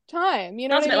fabulous time. You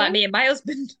know, that's a bit like me and my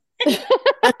husband.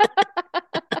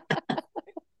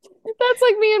 That's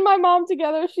like me and my mom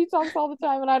together. She talks all the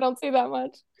time, and I don't say that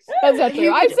much. That's not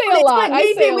true. I say a lot.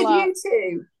 I say a lot. You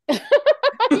too.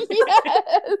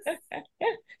 Yes.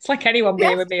 It's like anyone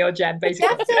being with me or Jen, basically.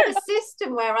 You have to have a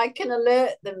system where I can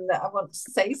alert them that I want to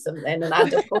say something and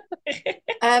add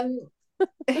a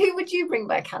Who would you bring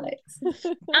back, Alex?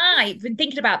 I've been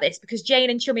thinking about this because Jane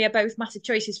and Chummy are both massive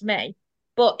choices for me.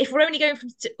 But if we're only going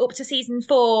up to season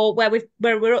 4, where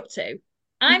we're up to,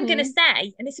 I'm gonna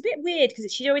say, and it's a bit weird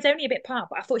because she's always only a bit part,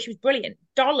 but I thought she was brilliant.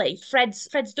 Dolly,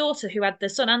 Fred's daughter, who had the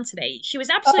son Anthony, she was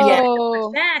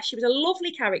absolutely there. She was a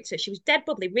lovely character. She was dead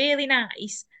bubbly, really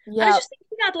nice. Yeah. I just think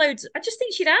she'd add loads. I just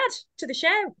think she'd add to the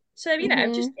show. So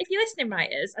just if you're listening,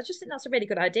 writers, I just think that's a really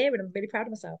good idea, and I'm really proud of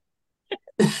myself.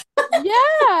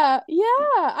 Yeah, I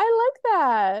like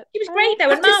that. She was great though,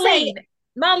 and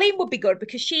Marlene would be good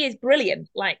because she is brilliant.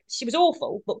 Like, she was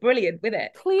awful, but brilliant with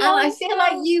it. And I feel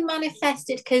like you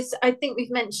manifested, because I think we've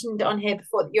mentioned on here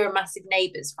before that you're a massive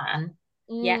Neighbours fan.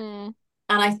 Yeah. And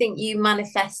I think you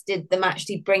manifested them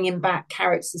actually bringing back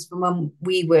characters from when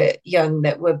we were young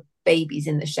that were babies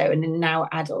in the show and are now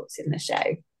adults in the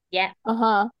show. Yeah.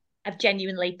 I've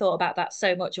genuinely thought about that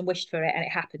so much and wished for it, and it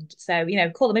happened. So,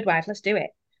 call the midwife. Let's do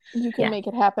it. You can make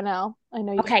it happen, Al. I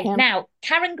know you can. Okay, now,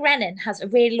 Karen Grennan has a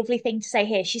really lovely thing to say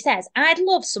here. She says, I'd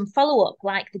love some follow-up,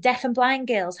 like the deaf and blind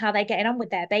girls, how they're getting on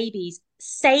with their babies.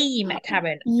 Same,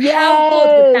 Karen. Yes. How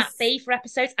good would that be for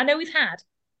episodes? I know we've had,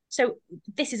 so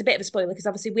this is a bit of a spoiler because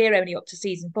obviously we're only up to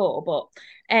season 4, but,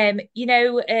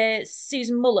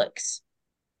 Susan Mullocks.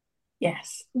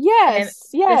 Yes. The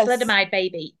thalidomide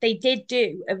baby. They did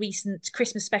do a recent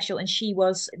Christmas special, and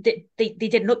they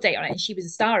did an update on it, and she was a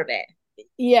star of it.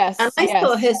 Yes. And I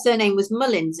thought her surname was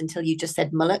Mullins until you just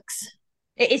said Mullocks.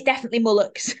 It is definitely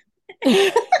Mullocks.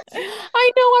 I know.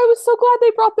 I was so glad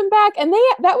they brought them back, and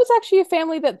that was actually a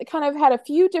family that kind of had a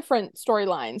few different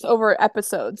storylines over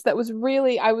episodes. I was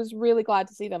really glad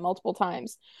to see them multiple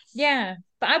times. Yeah,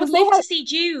 but I would love to see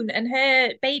June and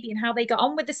her baby and how they got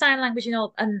on with the sign language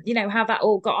and how that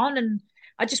all got on, and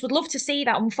I just would love to see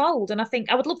that unfold. And I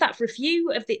think I would love that for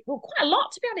quite a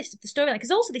lot, to be honest, of the storyline, because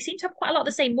also they seem to have quite a lot of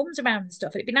the same mums around and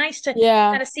stuff. It'd be nice to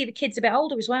kind of see the kids a bit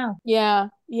older as well. Yeah.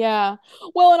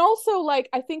 Well, and also, I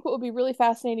think what would be really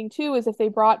fascinating too is if they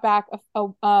brought back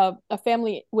a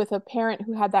family with a parent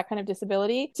who had that kind of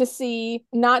disability, to see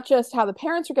not just how the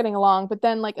parents are getting along, but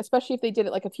then especially if they did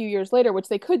it a few years later, which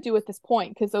they could do at this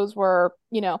point, because those were,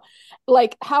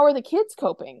 how are the kids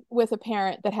coping with a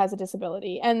parent that has a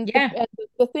disability? And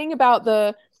the thing about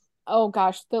the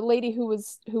lady who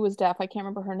was deaf, I can't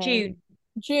remember her name.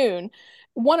 June.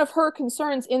 One of her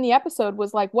concerns in the episode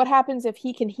was what happens if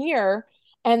he can hear,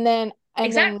 and then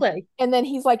he's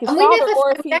like his father,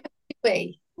 or if he.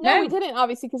 No, we didn't,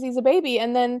 obviously, because he's a baby.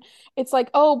 And then it's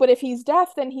but if he's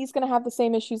deaf, then he's going to have the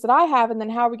same issues that I have. And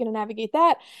then how are we going to navigate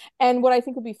that? And what I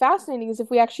think would be fascinating is if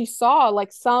we actually saw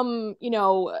some,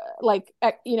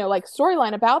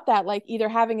 storyline about that, either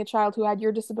having a child who had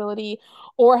your disability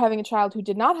or having a child who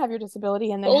did not have your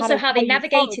disability. And then also how they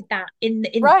navigated that in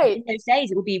those days.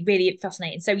 It would be really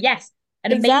fascinating. So yes,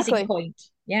 amazing point.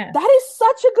 Yeah, that is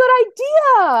such a good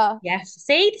idea. Yes,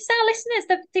 see, these are our listeners.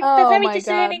 They're very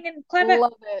discerning and clever.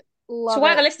 Love it. So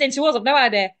why they're listening to us, I've no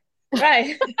idea.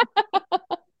 Right.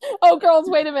 Oh, girls,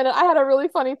 wait a minute. I had a really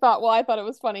funny thought. Well, I thought it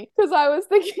was funny because I was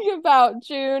thinking about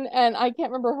June, and I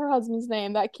can't remember her husband's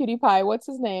name, that cutie pie. What's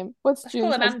his name? What's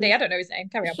June's husband? Andy. I don't know his name.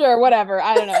 Carry on. Sure, whatever.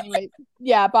 I don't know. Anyway,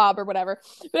 yeah, Bob or whatever.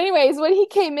 But anyways, when he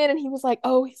came in and he was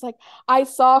I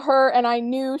saw her and I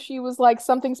knew she was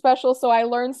something special, so I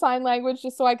learned sign language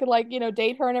just so I could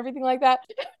date her and everything like that.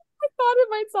 I thought of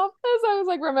myself as I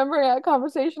was remembering that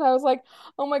conversation. I was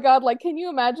oh my God, can you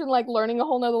imagine learning a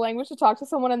whole nother language to talk to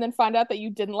someone and then find out that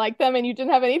you didn't like them and you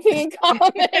didn't have anything in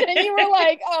common and you were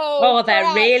oh,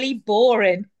 they're really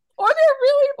boring. Or they're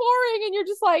really boring and you're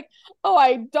just oh,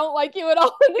 I don't like you at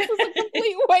all. And this is a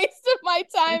complete waste of my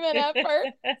time and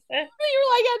effort. And you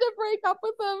were had to break up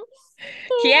with them.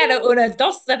 Quiero una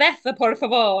dos cerveza, por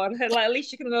favor. At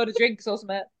least you can order drinks or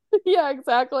something. Yeah,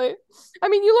 exactly. I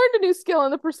mean, you learned a new skill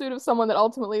in the pursuit of someone that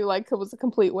ultimately was a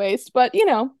complete waste, but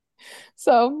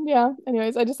so yeah.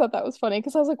 Anyways, I just thought that was funny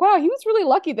because I was wow, he was really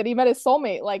lucky that he met his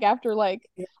soulmate after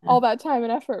all that time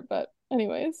and effort. But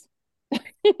anyways.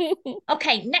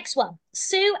 Okay, next one.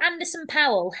 Sue Anderson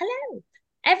Powell. Hello.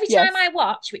 Every time I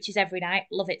watch, which is every night,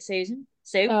 love it, Susan.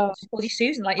 Sue, just call you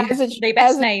Susan, the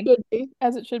best name.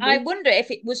 As it should be. I wonder if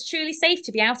it was truly safe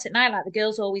to be out at night like the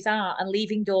girls always are and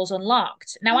leaving doors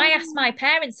unlocked. Now, I asked my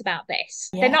parents about this.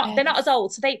 Yes. They're not as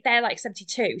old, so they're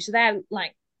 72, so they're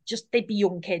they'd be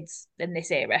young kids in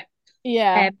this era.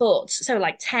 Yeah. But so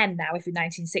 10 now, if we're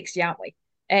 1960, aren't we?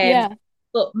 Yeah.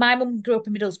 But my mum grew up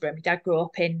in Middlesbrough. My dad grew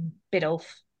up in Biddulph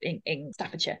in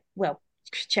Staffordshire. Well,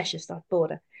 Cheshire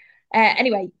border.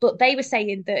 Anyway, but they were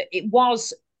saying that it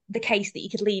was the case that you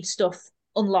could leave stuff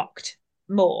unlocked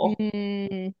more.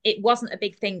 Mm. It wasn't a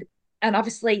big thing And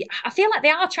obviously, I feel like they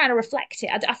are trying to reflect it.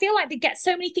 I feel like they get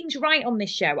so many things right on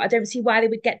this show. I don't see why they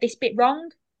would get this bit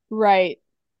wrong. Right.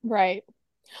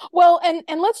 Well,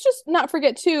 and let's just not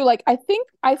forget too, like I think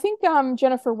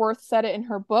Jennifer Worth said it in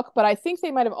her book, but I think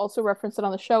they might have also referenced it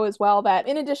on the show as well, that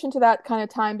in addition to that kind of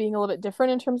time being a little bit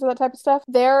different in terms of that type of stuff,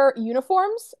 their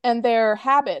uniforms and their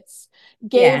habits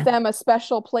gave them a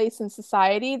special place in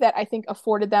society that I think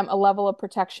afforded them a level of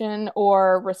protection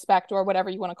or respect or whatever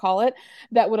you want to call it,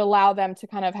 that would allow them to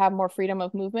kind of have more freedom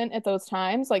of movement at those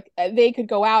times. Like they could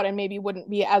go out and maybe wouldn't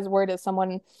be as worried as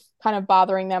someone kind of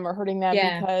bothering them or hurting them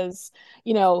because,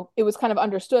 you know, it was kind of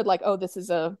understood like, oh, this is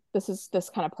this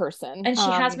kind of person. And she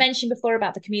has mentioned before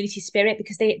about the community spirit,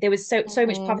 because there was so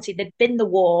much poverty. There'd been the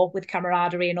war with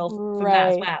camaraderie and all from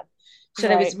that as well. So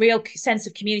there was real sense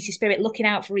of community spirit, looking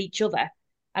out for each other.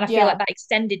 And I feel like that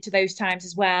extended to those times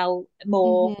as well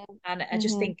more. And I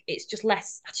just think it's just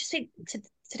less. I just think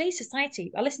today's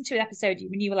society, I listened to an episode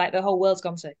when you were like, the whole world's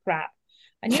gone to crap.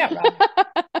 And you're not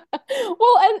wrong.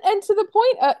 Well, and to the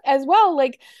point as well,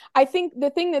 like I think the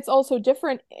thing that's also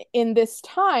different in this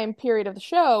time period of the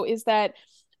show is that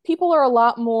people are a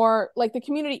lot more like the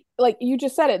community, like you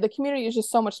just said it, the community is just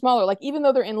so much smaller. Like even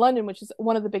though they're in London, which is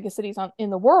one of the biggest cities in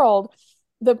the world,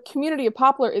 the community of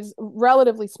Poplar is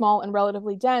relatively small and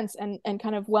relatively dense and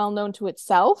kind of well known to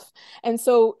itself. And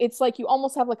so it's like you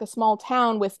almost have like a small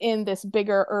town within this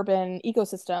bigger urban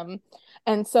ecosystem.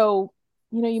 And so,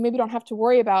 you know, you maybe don't have to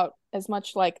worry about as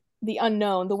much like the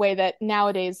unknown, the way that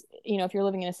nowadays, you know, if you're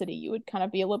living in a city, you would kind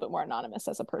of be a little bit more anonymous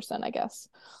as a person, I guess.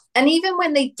 And even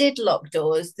when they did lock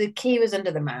doors, the key was under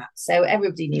the mat. So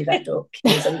everybody knew that door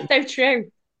key was under. So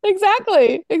true.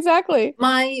 Exactly.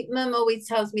 My mum always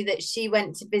tells me that she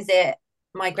went to visit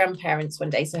my grandparents one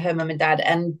day, so her mum and dad,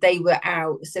 and they were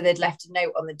out. So they'd left a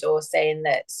note on the door saying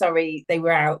that, sorry, they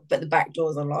were out, but the back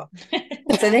door's unlocked.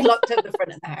 So they locked up the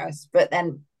front of the house, but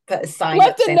then put a sign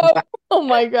up saying oh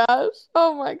my gosh.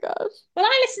 Well,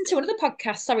 I listened to another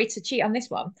podcast, sorry to cheat on this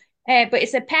one, but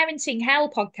it's a Parenting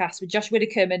Hell podcast with Josh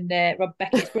Widdicombe and Rob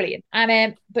Beckett. It's brilliant.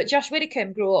 And but Josh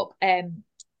Widdicombe grew up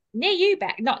near you,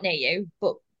 Beck, not near you,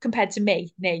 but compared to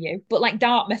me, near you, but like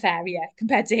Dartmouth area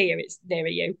compared to here, it's nearer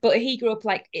you. But he grew up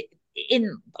like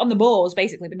on the moors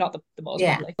basically, but not the moors.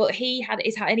 Yeah. Probably. But he had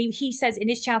his, and he says in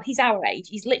his child, he's our age,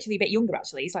 he's literally a bit younger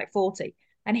actually, he's like 40,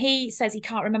 and he says he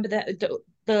can't remember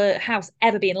the house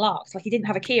ever being locked. Like he didn't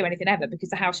have a key or anything ever because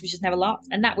the house was just never locked,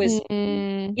 and that was you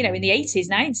know, in the 80s,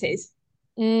 90s.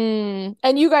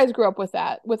 And you guys grew up with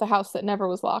that, with a house that never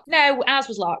was locked? No, ours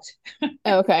was locked.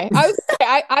 Okay.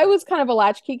 I was kind of a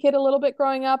latchkey kid a little bit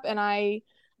growing up, and I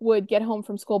would get home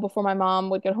from school before my mom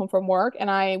would get home from work, and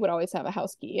I would always have a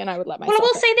house key, and I would let myself Well,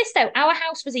 I will say this though, our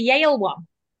house was a Yale one.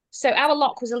 So our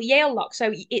lock was a Yale lock.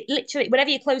 So it literally, whenever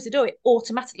you close the door, it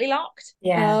automatically locked.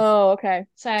 Yeah. Oh, okay.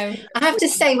 So I have to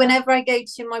say, whenever I go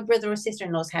to my brother or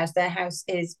sister-in-law's house, their house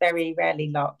is very rarely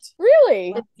locked.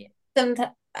 Really?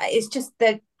 Sometimes it's just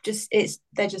they're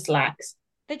just lax.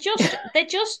 They're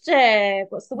just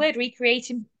what's the word?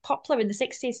 Recreating Poplar in the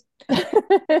 60s.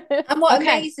 And what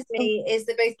amazes me is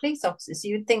they're both police officers. So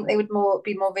you would think they would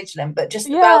be more vigilant, but just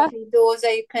the balcony doors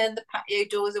open, the patio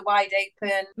doors are wide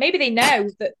open. Maybe they know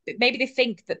that. Maybe they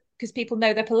think that because people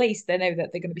know they're police, they know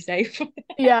that they're going to be safe.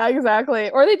 Yeah, exactly.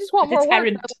 Or they just want more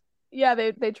work. Yeah,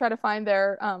 they try to find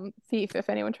their thief if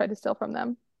anyone tried to steal from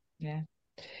them. Yeah.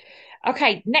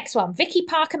 Okay, next one. Vicky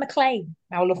Parker McLean.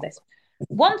 Now I love this.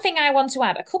 One thing I want to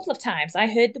add, a couple of times I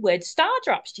heard the word star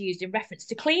drops used in reference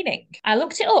to cleaning. I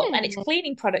looked it up and it's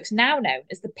cleaning products now known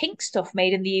as the pink stuff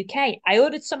made in the UK. I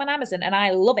ordered some on Amazon and I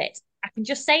love it. I can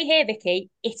just say here, Vicky,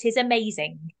 it is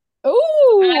amazing.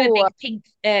 Ooh. I'm a big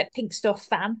pink stuff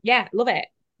fan. Yeah, love it.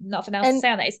 Nothing else to say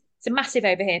on that. It's a massive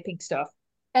over here, pink stuff.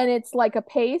 And it's like a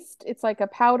paste? It's like a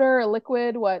powder, a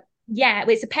liquid, what? Yeah,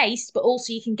 it's a paste, but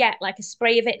also you can get like a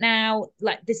spray of it now.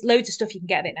 Like there's loads of stuff you can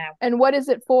get of it now. And what is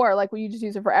it for? Like, will you just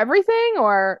use it for everything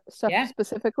or stuff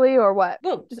specifically or what?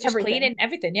 Well, just cleaning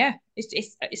everything. Yeah,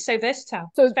 it's so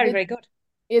versatile. So it's very, very good.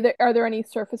 Are there any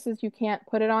surfaces you can't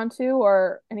put it onto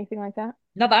or anything like that?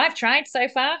 Not that I've tried so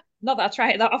far. Not that I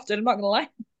try it that often, I'm not gonna lie.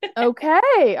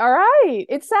 Okay, all right.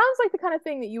 It sounds like the kind of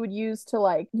thing that you would use to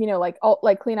like, you know,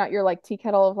 like clean out your like tea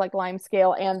kettle of like lime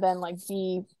scale and then like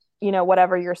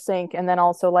whatever your sink, and then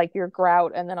also like your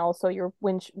grout, and then also your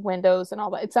windows and all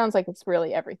that. It sounds like it's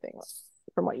really everything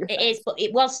from what you're saying. It is, but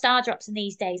it was star drops in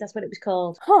these days. That's what it was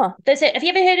called. Huh. Have you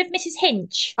ever heard of Mrs.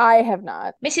 Hinch? I have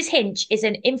not. Mrs. Hinch is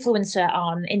an influencer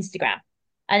on Instagram,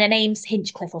 and her name's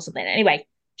Hinchcliffe or something. Anyway,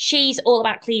 she's all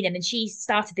about cleaning, and she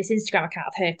started this Instagram account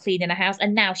of her cleaning a house,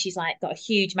 and now she's like got a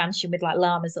huge mansion with like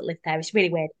llamas that live there. It's really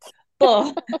weird.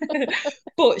 but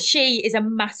but she is a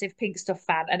massive Pink Stuff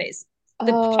fan, and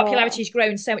the popularity's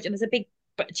grown so much, and there's a big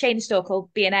chain store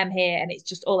called B&M here, and it's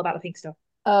just all about the Pink Stuff.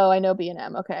 Oh, I know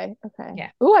B&M. Okay.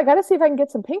 Yeah. Oh, I gotta see if I can get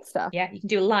some Pink Stuff. Yeah, you can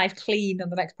do a live clean on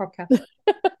the next podcast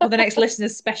or the next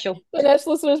listener's special. The next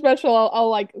listener's special, I'll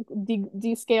like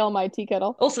descale my tea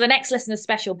kettle. Also, the next listener's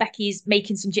special, Becky's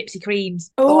making some gypsy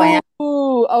creams. Oh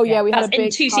yeah, we had a big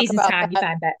in 2 seasons time. You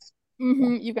find Bet.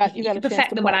 You can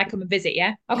perfect them when I come and visit.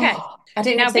 Yeah. Okay. I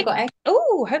don't know if they got egg.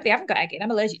 Oh, hope they haven't got egg in. I'm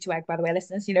allergic to egg, by the way,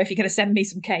 listeners. You know, if you're going to send me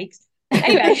some cakes.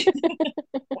 Anyway.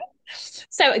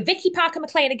 So Vicky Parker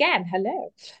McLean again.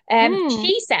 Hello.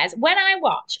 She says, when I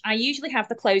watch, I usually have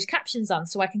the closed captions on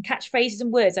so I can catch phrases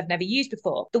and words I've never used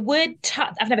before. The word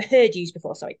I've never heard used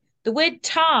before, sorry. The word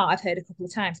tar I've heard a couple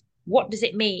of times. What does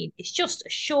it mean? It's just a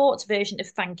short version of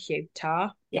thank you,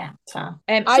 tar. Yeah, tar.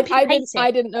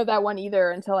 I didn't know that one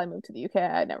either until I moved to the UK.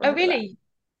 I never. Oh, really?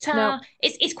 Tar. No.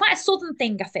 It's quite a southern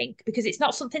thing, I think, because it's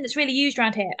not something that's really used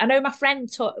around here. I know my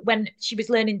friend taught when she was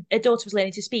learning, her daughter was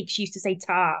learning to speak, she used to say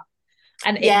tar.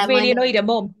 And it really annoyed her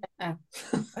mum. Oh.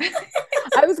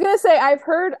 I was gonna say I've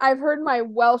heard my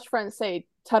Welsh friends say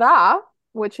ta-ra,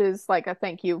 which is like a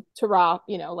thank you, ta-ra,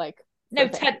 you know, like no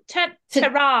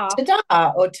ta-ra.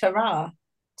 Ta-da or ta-ra.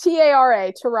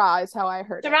 T-A-R-A, ta-ra is how I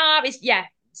heard ta-ra it. Is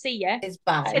see ya. Is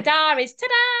bye. Ta-da is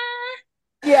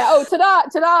ta-da. Yeah,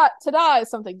 ta-da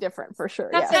is something different for sure.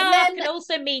 Ta-ta can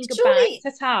also mean goodbye.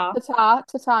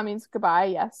 Ta-ta means goodbye,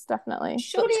 yes, definitely.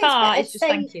 Surely ta is just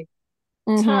thank you.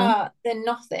 Tar than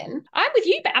nothing. I'm with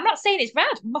you, but I'm not saying it's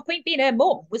rad. My point being, her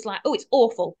mum was like, "Oh, it's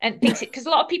awful," and thinks it because a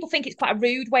lot of people think it's quite a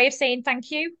rude way of saying thank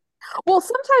you. Well,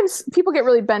 sometimes people get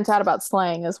really bent out about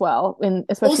slang as well,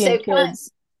 especially in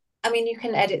kids. I mean, you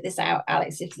can edit this out,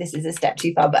 Alex, if this is a step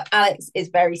too far. But Alex is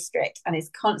very strict and is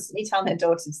constantly telling her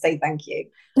daughter to say thank you.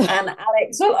 And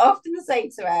Alex will often say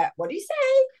to her, "What do you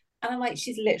say?" And I'm like,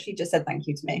 "She's literally just said thank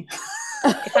you to me."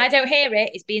 If I don't hear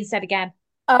it, it's being said again.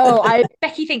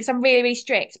 Becky thinks I'm really, really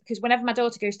strict because whenever my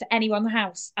daughter goes to anyone in the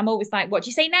house, I'm always like, "What do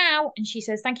you say now?" And she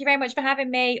says, "Thank you very much for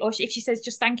having me." Or if she says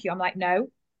just thank you, I'm like, "No."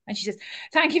 And she says,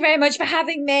 "Thank you very much for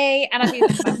having me." And I do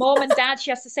that to my mom and dad. She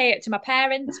has to say it to my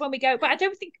parents when we go. But I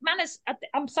don't think manners,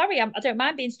 I'm sorry, I don't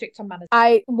mind being strict on manners.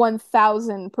 I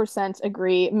 1000%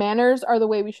 agree. Manners are the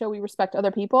way we show we respect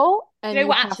other people. And you know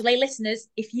what, actually, listeners,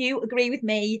 if you agree with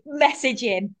me, message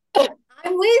in.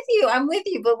 I'm with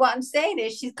you. But what I'm saying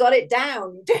is she's got it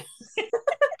down.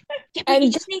 And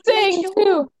you just need to make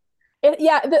sure.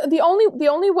 The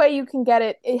only way you can get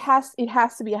it, it has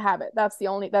to be a habit. That's the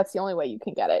only way you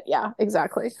can get it. Yeah,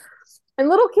 exactly. And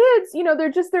little kids, you know,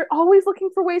 they're always looking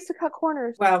for ways to cut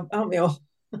corners. Well, aren't we all?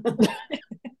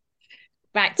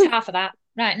 Right, tar for that.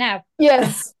 Right now.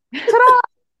 Yes.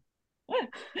 Ta-da!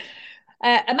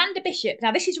 Amanda Bishop.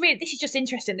 Now, this is just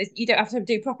interesting. You don't have to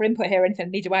do proper input here or anything. I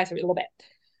need to write a little bit.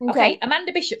 Okay.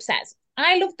 Amanda Bishop says,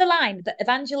 "I love the line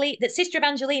that Sister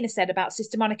Evangelina said about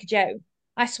Sister Monica Joan.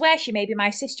 I swear she may be my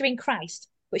sister in Christ,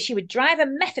 but she would drive a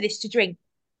Methodist to drink.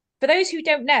 For those who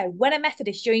don't know, when a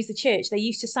Methodist joins the church, they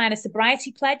used to sign a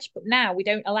sobriety pledge, but now we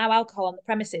don't allow alcohol on the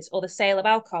premises or the sale of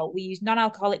alcohol. We use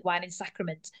non-alcoholic wine in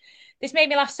sacrament. This made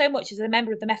me laugh so much as a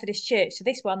member of the Methodist Church, so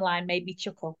this one line made me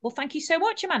chuckle." Well, thank you so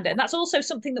much, Amanda. And that's also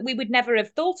something that we would never have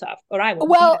thought of, or I would.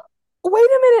 Well, wait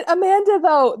a minute, Amanda,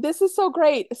 though. This is so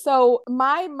great. So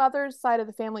my mother's side of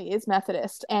the family is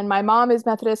Methodist, and my mom is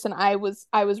Methodist, and I was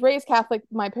raised Catholic.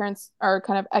 My parents are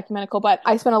kind of ecumenical, but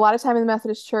I spent a lot of time in the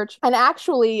Methodist Church. And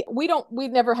actually, we'd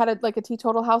never had a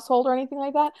teetotal household or anything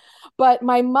like that. But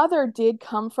my mother did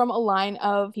come from a line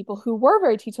of people who were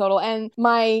very teetotal, and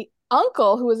my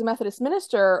uncle, who was a Methodist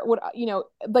minister, would, you know,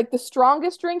 like the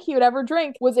strongest drink he would ever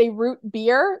drink was a root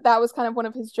beer. That was kind of one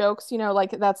of his jokes, you know,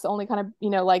 like that's the only kind of, you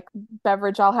know, like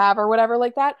beverage I'll have or whatever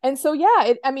like that. And so,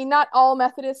 yeah, I mean, not all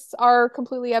Methodists are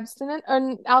completely abstinent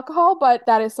on alcohol, but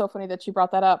that is so funny that you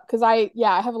brought that up because I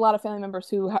have a lot of family members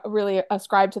who really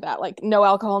ascribe to that, like no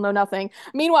alcohol, no nothing.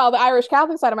 Meanwhile, the Irish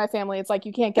Catholic side of my family, it's like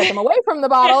you can't get them away from the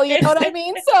bottle, you know what I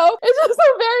mean? So it's just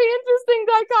a very interesting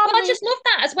dichotomy. Well, I just love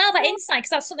that as well, that insight,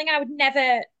 because that's something I would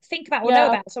never think about or know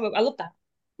about. So I love that.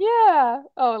 Yeah.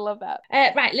 Oh, I love that.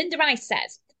 Right. Linda Rice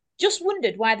says, "Just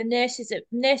wondered why the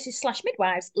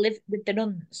nurses/midwives live with the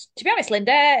nuns." To be honest,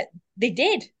 Linda, they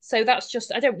did. So that's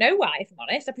just, I don't know why, if I'm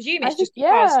honest. I presume it's just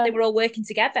because they were all working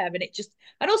together, and it just,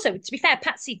 and also, to be fair,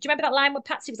 Patsy, do you remember that line where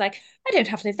Patsy was like, I don't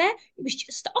have to live there. It was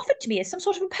just offered to me as some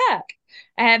sort of a perk.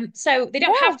 So they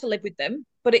don't have to live with them,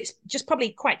 but it's just probably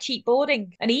quite cheap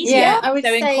boarding and easier. Yeah, I would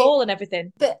say, call and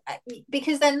everything. But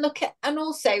because then look at, and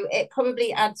also it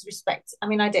probably adds respect. I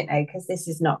mean, I don't know, because this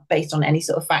is not based on any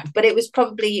sort of fact, but it was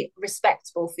probably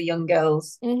respectable for young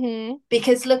girls. Mm-hmm.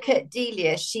 Because look at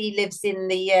Delia, she lives in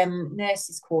the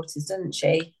nurses' quarters, doesn't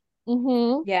she?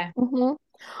 Mm-hmm. Yeah. Mm-hmm.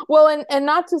 Well, and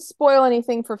not to spoil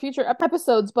anything for future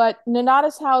episodes, but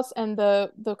Nonnatus House and the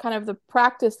kind of the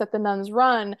practice that the nuns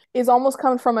run is almost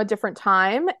come from a different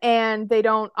time, and they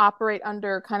don't operate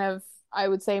under kind of, I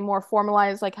would say, more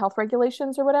formalized like health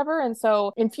regulations or whatever. And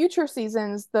so in future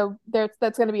seasons,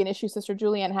 that's going to be an issue Sister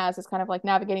Julianne has, is kind of like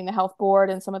navigating the health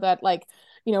board and some of that, like,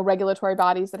 you know, regulatory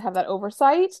bodies that have that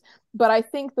oversight. But I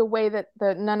think the way that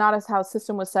the Nonnatus House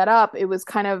system was set up, it was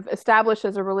kind of established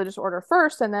as a religious order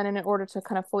first, and then in order to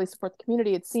kind of fully support the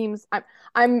community, it seems,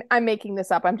 I'm making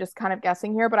this up, I'm just kind of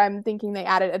guessing here, but I'm thinking they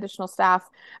added additional staff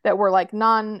that were like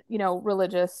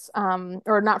religious,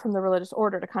 or not from the religious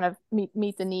order, to kind of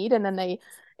meet the need. And then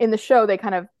in the show, they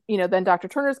kind of, you know, then Dr.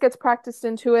 Turner's gets practiced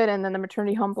into it, and then the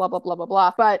maternity home, blah, blah, blah, blah,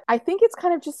 blah. But I think it's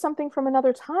kind of just something from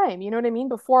another time. You know what I mean?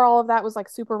 Before all of that was like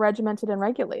super regimented and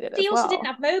regulated. They also didn't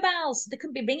have mobiles. They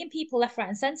couldn't be ringing people left, right,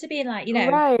 and centre, being like, you know,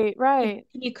 right.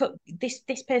 Can you cook this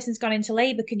person's gone into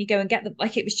labour? Can you go and get them?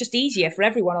 Like, it was just easier for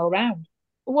everyone all around.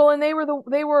 Well, and they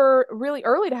were really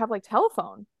early to have like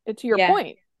telephone. To your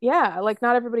point, yeah, like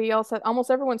not everybody else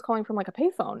almost everyone's calling from like a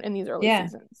payphone in these early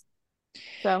seasons.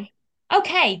 So.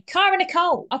 Okay, Cara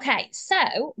Nicole. Okay,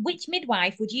 so which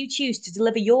midwife would you choose to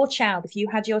deliver your child if you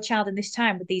had your child in this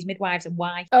time with these midwives, and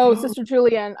why? Oh, Sister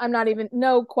Julianne,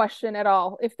 no question at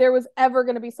all. If there was ever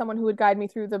going to be someone who would guide me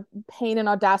through the pain and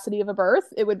audacity of a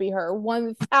birth, it would be her.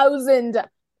 1000%.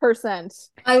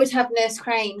 I would have Nurse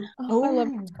Crane. Oh, I love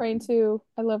Nurse Crane too.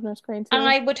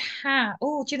 I would have,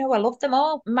 do you know, I love them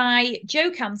all. My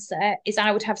joke answer is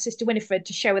I would have Sister Winifred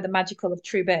to show her the magical of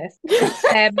true birth.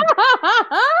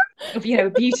 Of, you know,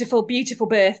 beautiful, beautiful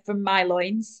birth from my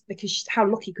loins, because how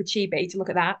lucky could she be to look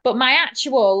at that? But my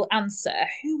actual answer,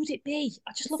 who would it be?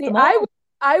 I just love them all.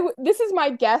 This is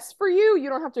my guess for you. You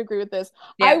don't have to agree with this.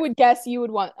 Yeah. I would guess you would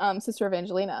want Sister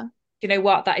Evangelina. Do you know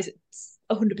what? That is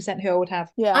 100% who I would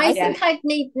have. Yeah, I think I'd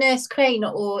need Nurse Crane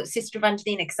or Sister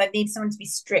Evangelina, because I'd need someone to be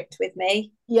strict with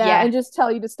me. Yeah, and just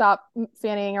tell you to stop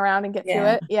fannying around and get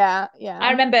to it. Yeah.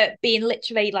 I remember being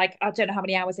literally like, I don't know how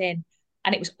many hours in,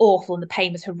 and it was awful and the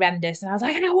pain was horrendous, and I was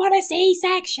like, I don't want a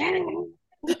C-section.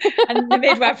 And the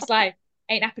midwife was like,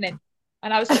 ain't happening.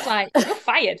 And I was just like, you're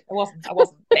fired. I wasn't.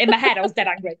 But in my head, I was dead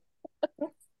angry.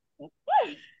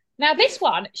 Now, this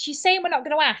one, she's saying we're not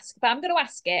going to ask, but I'm going to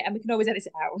ask it, and we can always edit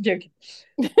it out. I'm joking.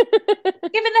 Given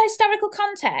the historical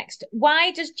context,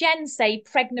 why does Jen say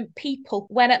pregnant people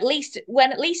when at least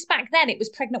back then it was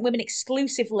pregnant women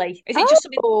exclusively? Is it just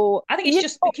something? I think it's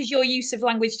just because your use of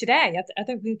language today. I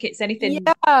don't think it's anything.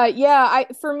 Yeah.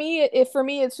 For me,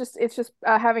 it's just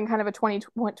having kind of a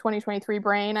 2023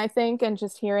 brain, I think, and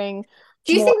just hearing.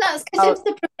 Do you think that's because of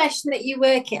the profession that you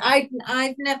work in?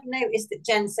 I've never noticed that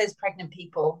Jen says pregnant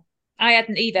people. I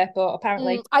hadn't either, but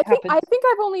apparently I think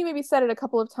I've only maybe said it a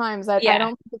couple of times. I don't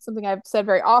think it's something I've said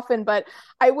very often, but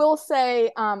I will say,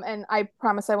 and I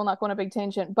promise I will not go on a big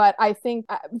tangent, but I think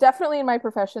definitely in my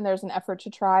profession, there's an effort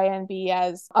to try and be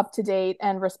as up to date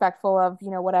and respectful of, you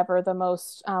know, whatever the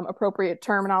most appropriate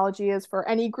terminology is for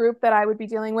any group that I would be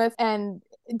dealing with. And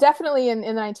definitely in the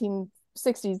 1960s,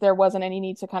 there wasn't any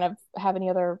need to kind of have any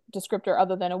other descriptor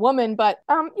other than a woman. But,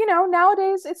 you know,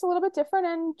 nowadays it's a little bit different,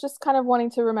 and just kind of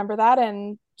wanting to remember that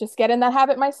and just get in that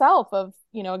habit myself of,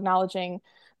 you know, acknowledging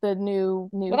the new.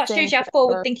 Well, that shows you how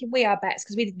forward thinking we are, Bex,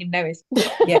 because we didn't even know it.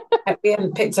 Yeah, we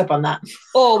haven't picked up on that.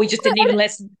 Or we just didn't even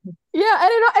listen. Yeah,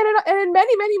 and in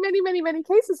many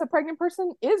cases, a pregnant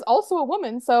person is also a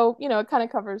woman. So, you know, it kind of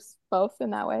covers both in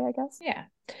that way, I guess. Yeah.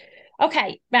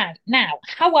 Okay, right. Now,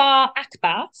 Hawar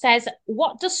Akbar says,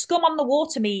 what does scum on the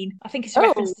water mean? I think it's a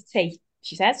reference to tea,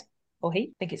 she says. Or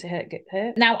he. I think it's a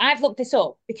her. Now, I've looked this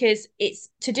up because it's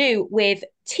to do with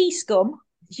tea scum.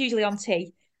 It's usually on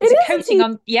tea. It's a coating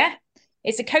on,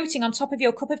 it's a coating on top of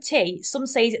your cup of tea. Some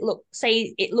say it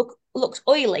looks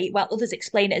oily, while others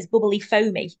explain it as bubbly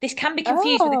foamy. This can be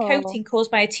confused with a coating caused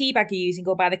by a tea bag you're using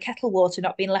or by the kettle water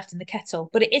not being left in the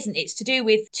kettle. But it isn't. It's to do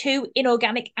with 2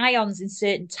 inorganic ions in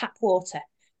certain tap water.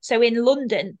 So in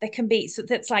London, there can be, so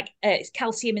that's like it's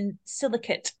calcium and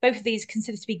silicate. Both of these are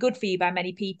considered to be good for you by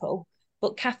many people.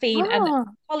 But caffeine and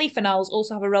polyphenols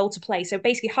also have a role to play. So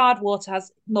basically, hard water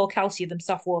has more calcium than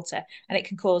soft water, and it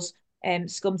can cause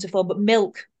scum to form, but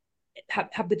milk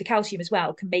with the calcium as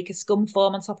well can make a scum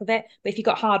form on top of it. But if you've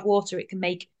got hard water, it can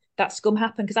make that scum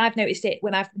happen, because I've noticed it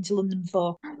when I've been to London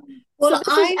before. Well,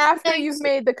 so this is after you've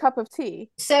made the cup of tea.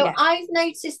 So I've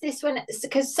noticed this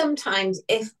because sometimes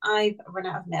if I've run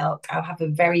out of milk, I'll have a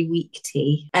very weak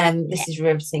tea. This is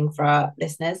riveting for our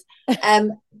listeners.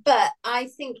 But I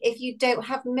think if you don't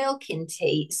have milk in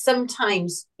tea,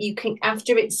 sometimes you can,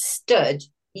 after it's stood,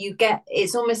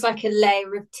 it's almost like a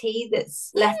layer of tea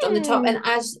that's left on the top, and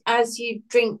as you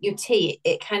drink your tea,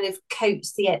 it kind of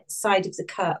coats the side of the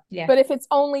cup. But if it's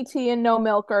only tea and no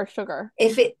milk or sugar,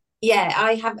 I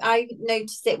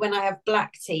noticed it when I have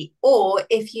black tea, or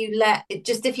if you let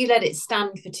it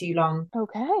stand for too long.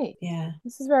 Okay. Yeah,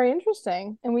 this is very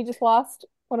interesting, and we just lost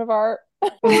one of our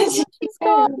tea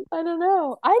scum. I don't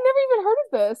know, I never even heard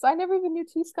of this. I never even knew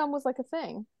tea scum was like a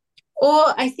thing.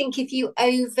 Or I think if you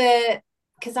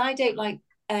because I don't like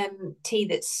tea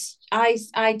that's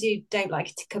don't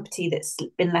like a cup of tea that's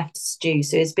been left to stew,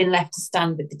 so it's been left to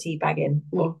stand with the tea bag in.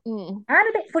 I'm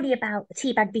a bit funny about the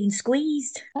tea bag being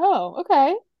squeezed. Oh,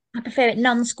 okay. I prefer it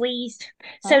non-squeezed.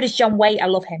 So does John Waite. I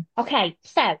love him. Okay,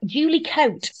 so Julie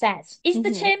Coate says, is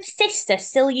the term sister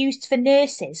still used for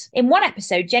nurses? In one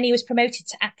episode, Jenny was promoted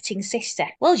to acting sister.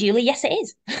 Well, Julie, yes, it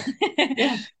is.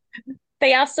 Yeah.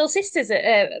 They are still sisters.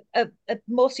 A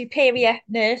more superior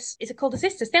nurse is called a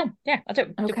sister still. Yeah, I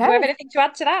don't have anything to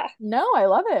add to that. No, I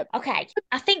love it. Okay,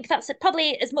 I think that's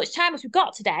probably as much time as we've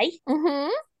got today.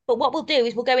 But what we'll do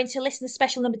is we'll go into listener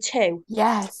special number 2.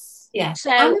 Yes. Yeah.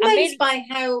 So I'm amazed by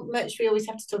how much we always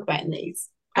have to talk about in these.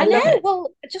 I know.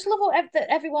 Well, I just love that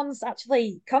everyone's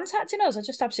actually contacting us. I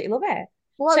just absolutely love it.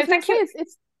 Well, so thank you.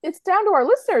 It's down to our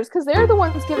listeners, because they're the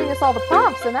ones giving us all the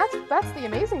prompts, and that's the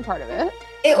amazing part of it.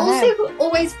 It also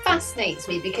always fascinates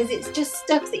me because it's just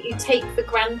stuff that you take for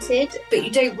granted, but you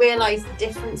don't realise the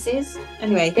differences.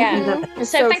 Anyway,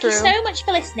 So thank you so much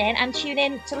for listening, and tune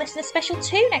in to Listener Special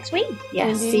 2 next week.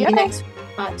 Yes, see you next week,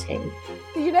 part 2.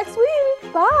 See you next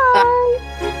week. Bye.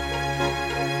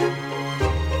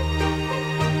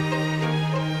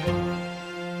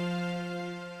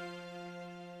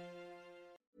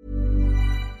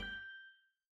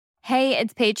 Hey,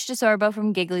 it's Paige DeSorbo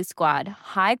from Giggly Squad.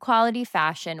 High quality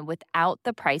fashion without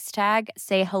the price tag.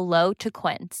 Say hello to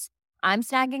Quince. I'm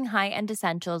snagging high-end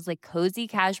essentials like cozy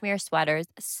cashmere sweaters,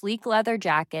 sleek leather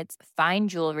jackets, fine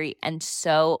jewelry, and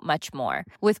so much more.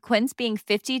 With Quince being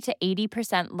 50 to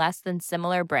 80% less than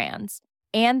similar brands.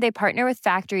 And they partner with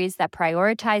factories that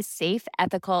prioritize safe,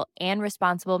 ethical, and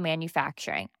responsible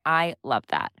manufacturing. I love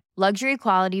that. Luxury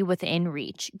quality within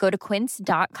reach. Go to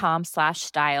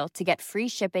quince.com/style to get free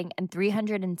shipping and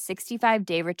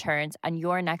 365-day returns on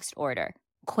your next order.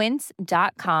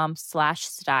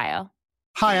 Quince.com/style.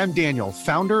 Hi, I'm Daniel,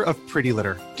 founder of Pretty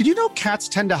Litter. Did you know cats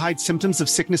tend to hide symptoms of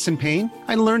sickness and pain?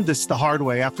 I learned this the hard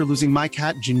way after losing my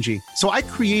cat, Gingy. So I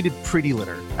created Pretty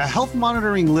Litter, a health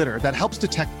monitoring litter that helps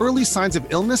detect early signs of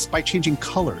illness by changing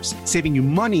colors, saving you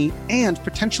money and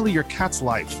potentially your cat's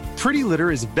life. Pretty Litter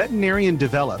is veterinarian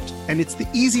developed, and it's the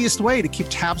easiest way to keep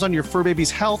tabs on your fur baby's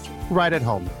health right at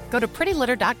home. Go to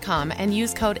prettylitter.com and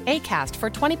use code ACAST for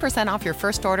 20% off your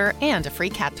first order and a free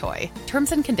cat toy.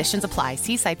 Terms and conditions apply.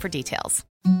 See site for details.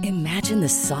 Imagine the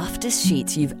softest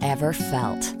sheets you've ever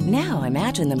felt. Now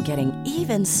imagine them getting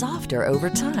even softer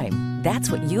over time.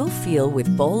 That's what you'll feel with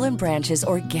Boll & Branch's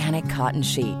organic cotton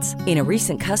sheets. In a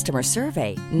recent customer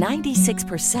survey,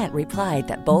 96% replied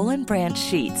that Boll & Branch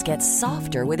sheets get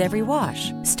softer with every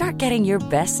wash. Start getting your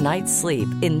best night's sleep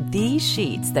in these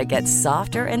sheets that get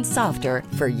softer and softer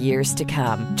for years to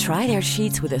come. Try their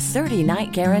sheets with a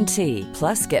 30-night guarantee.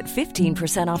 Plus, get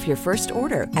 15% off your first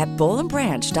order at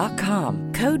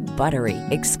bollandbranch.com. Code BUTTERY.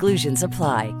 Exclusions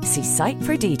apply. See site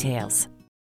for details.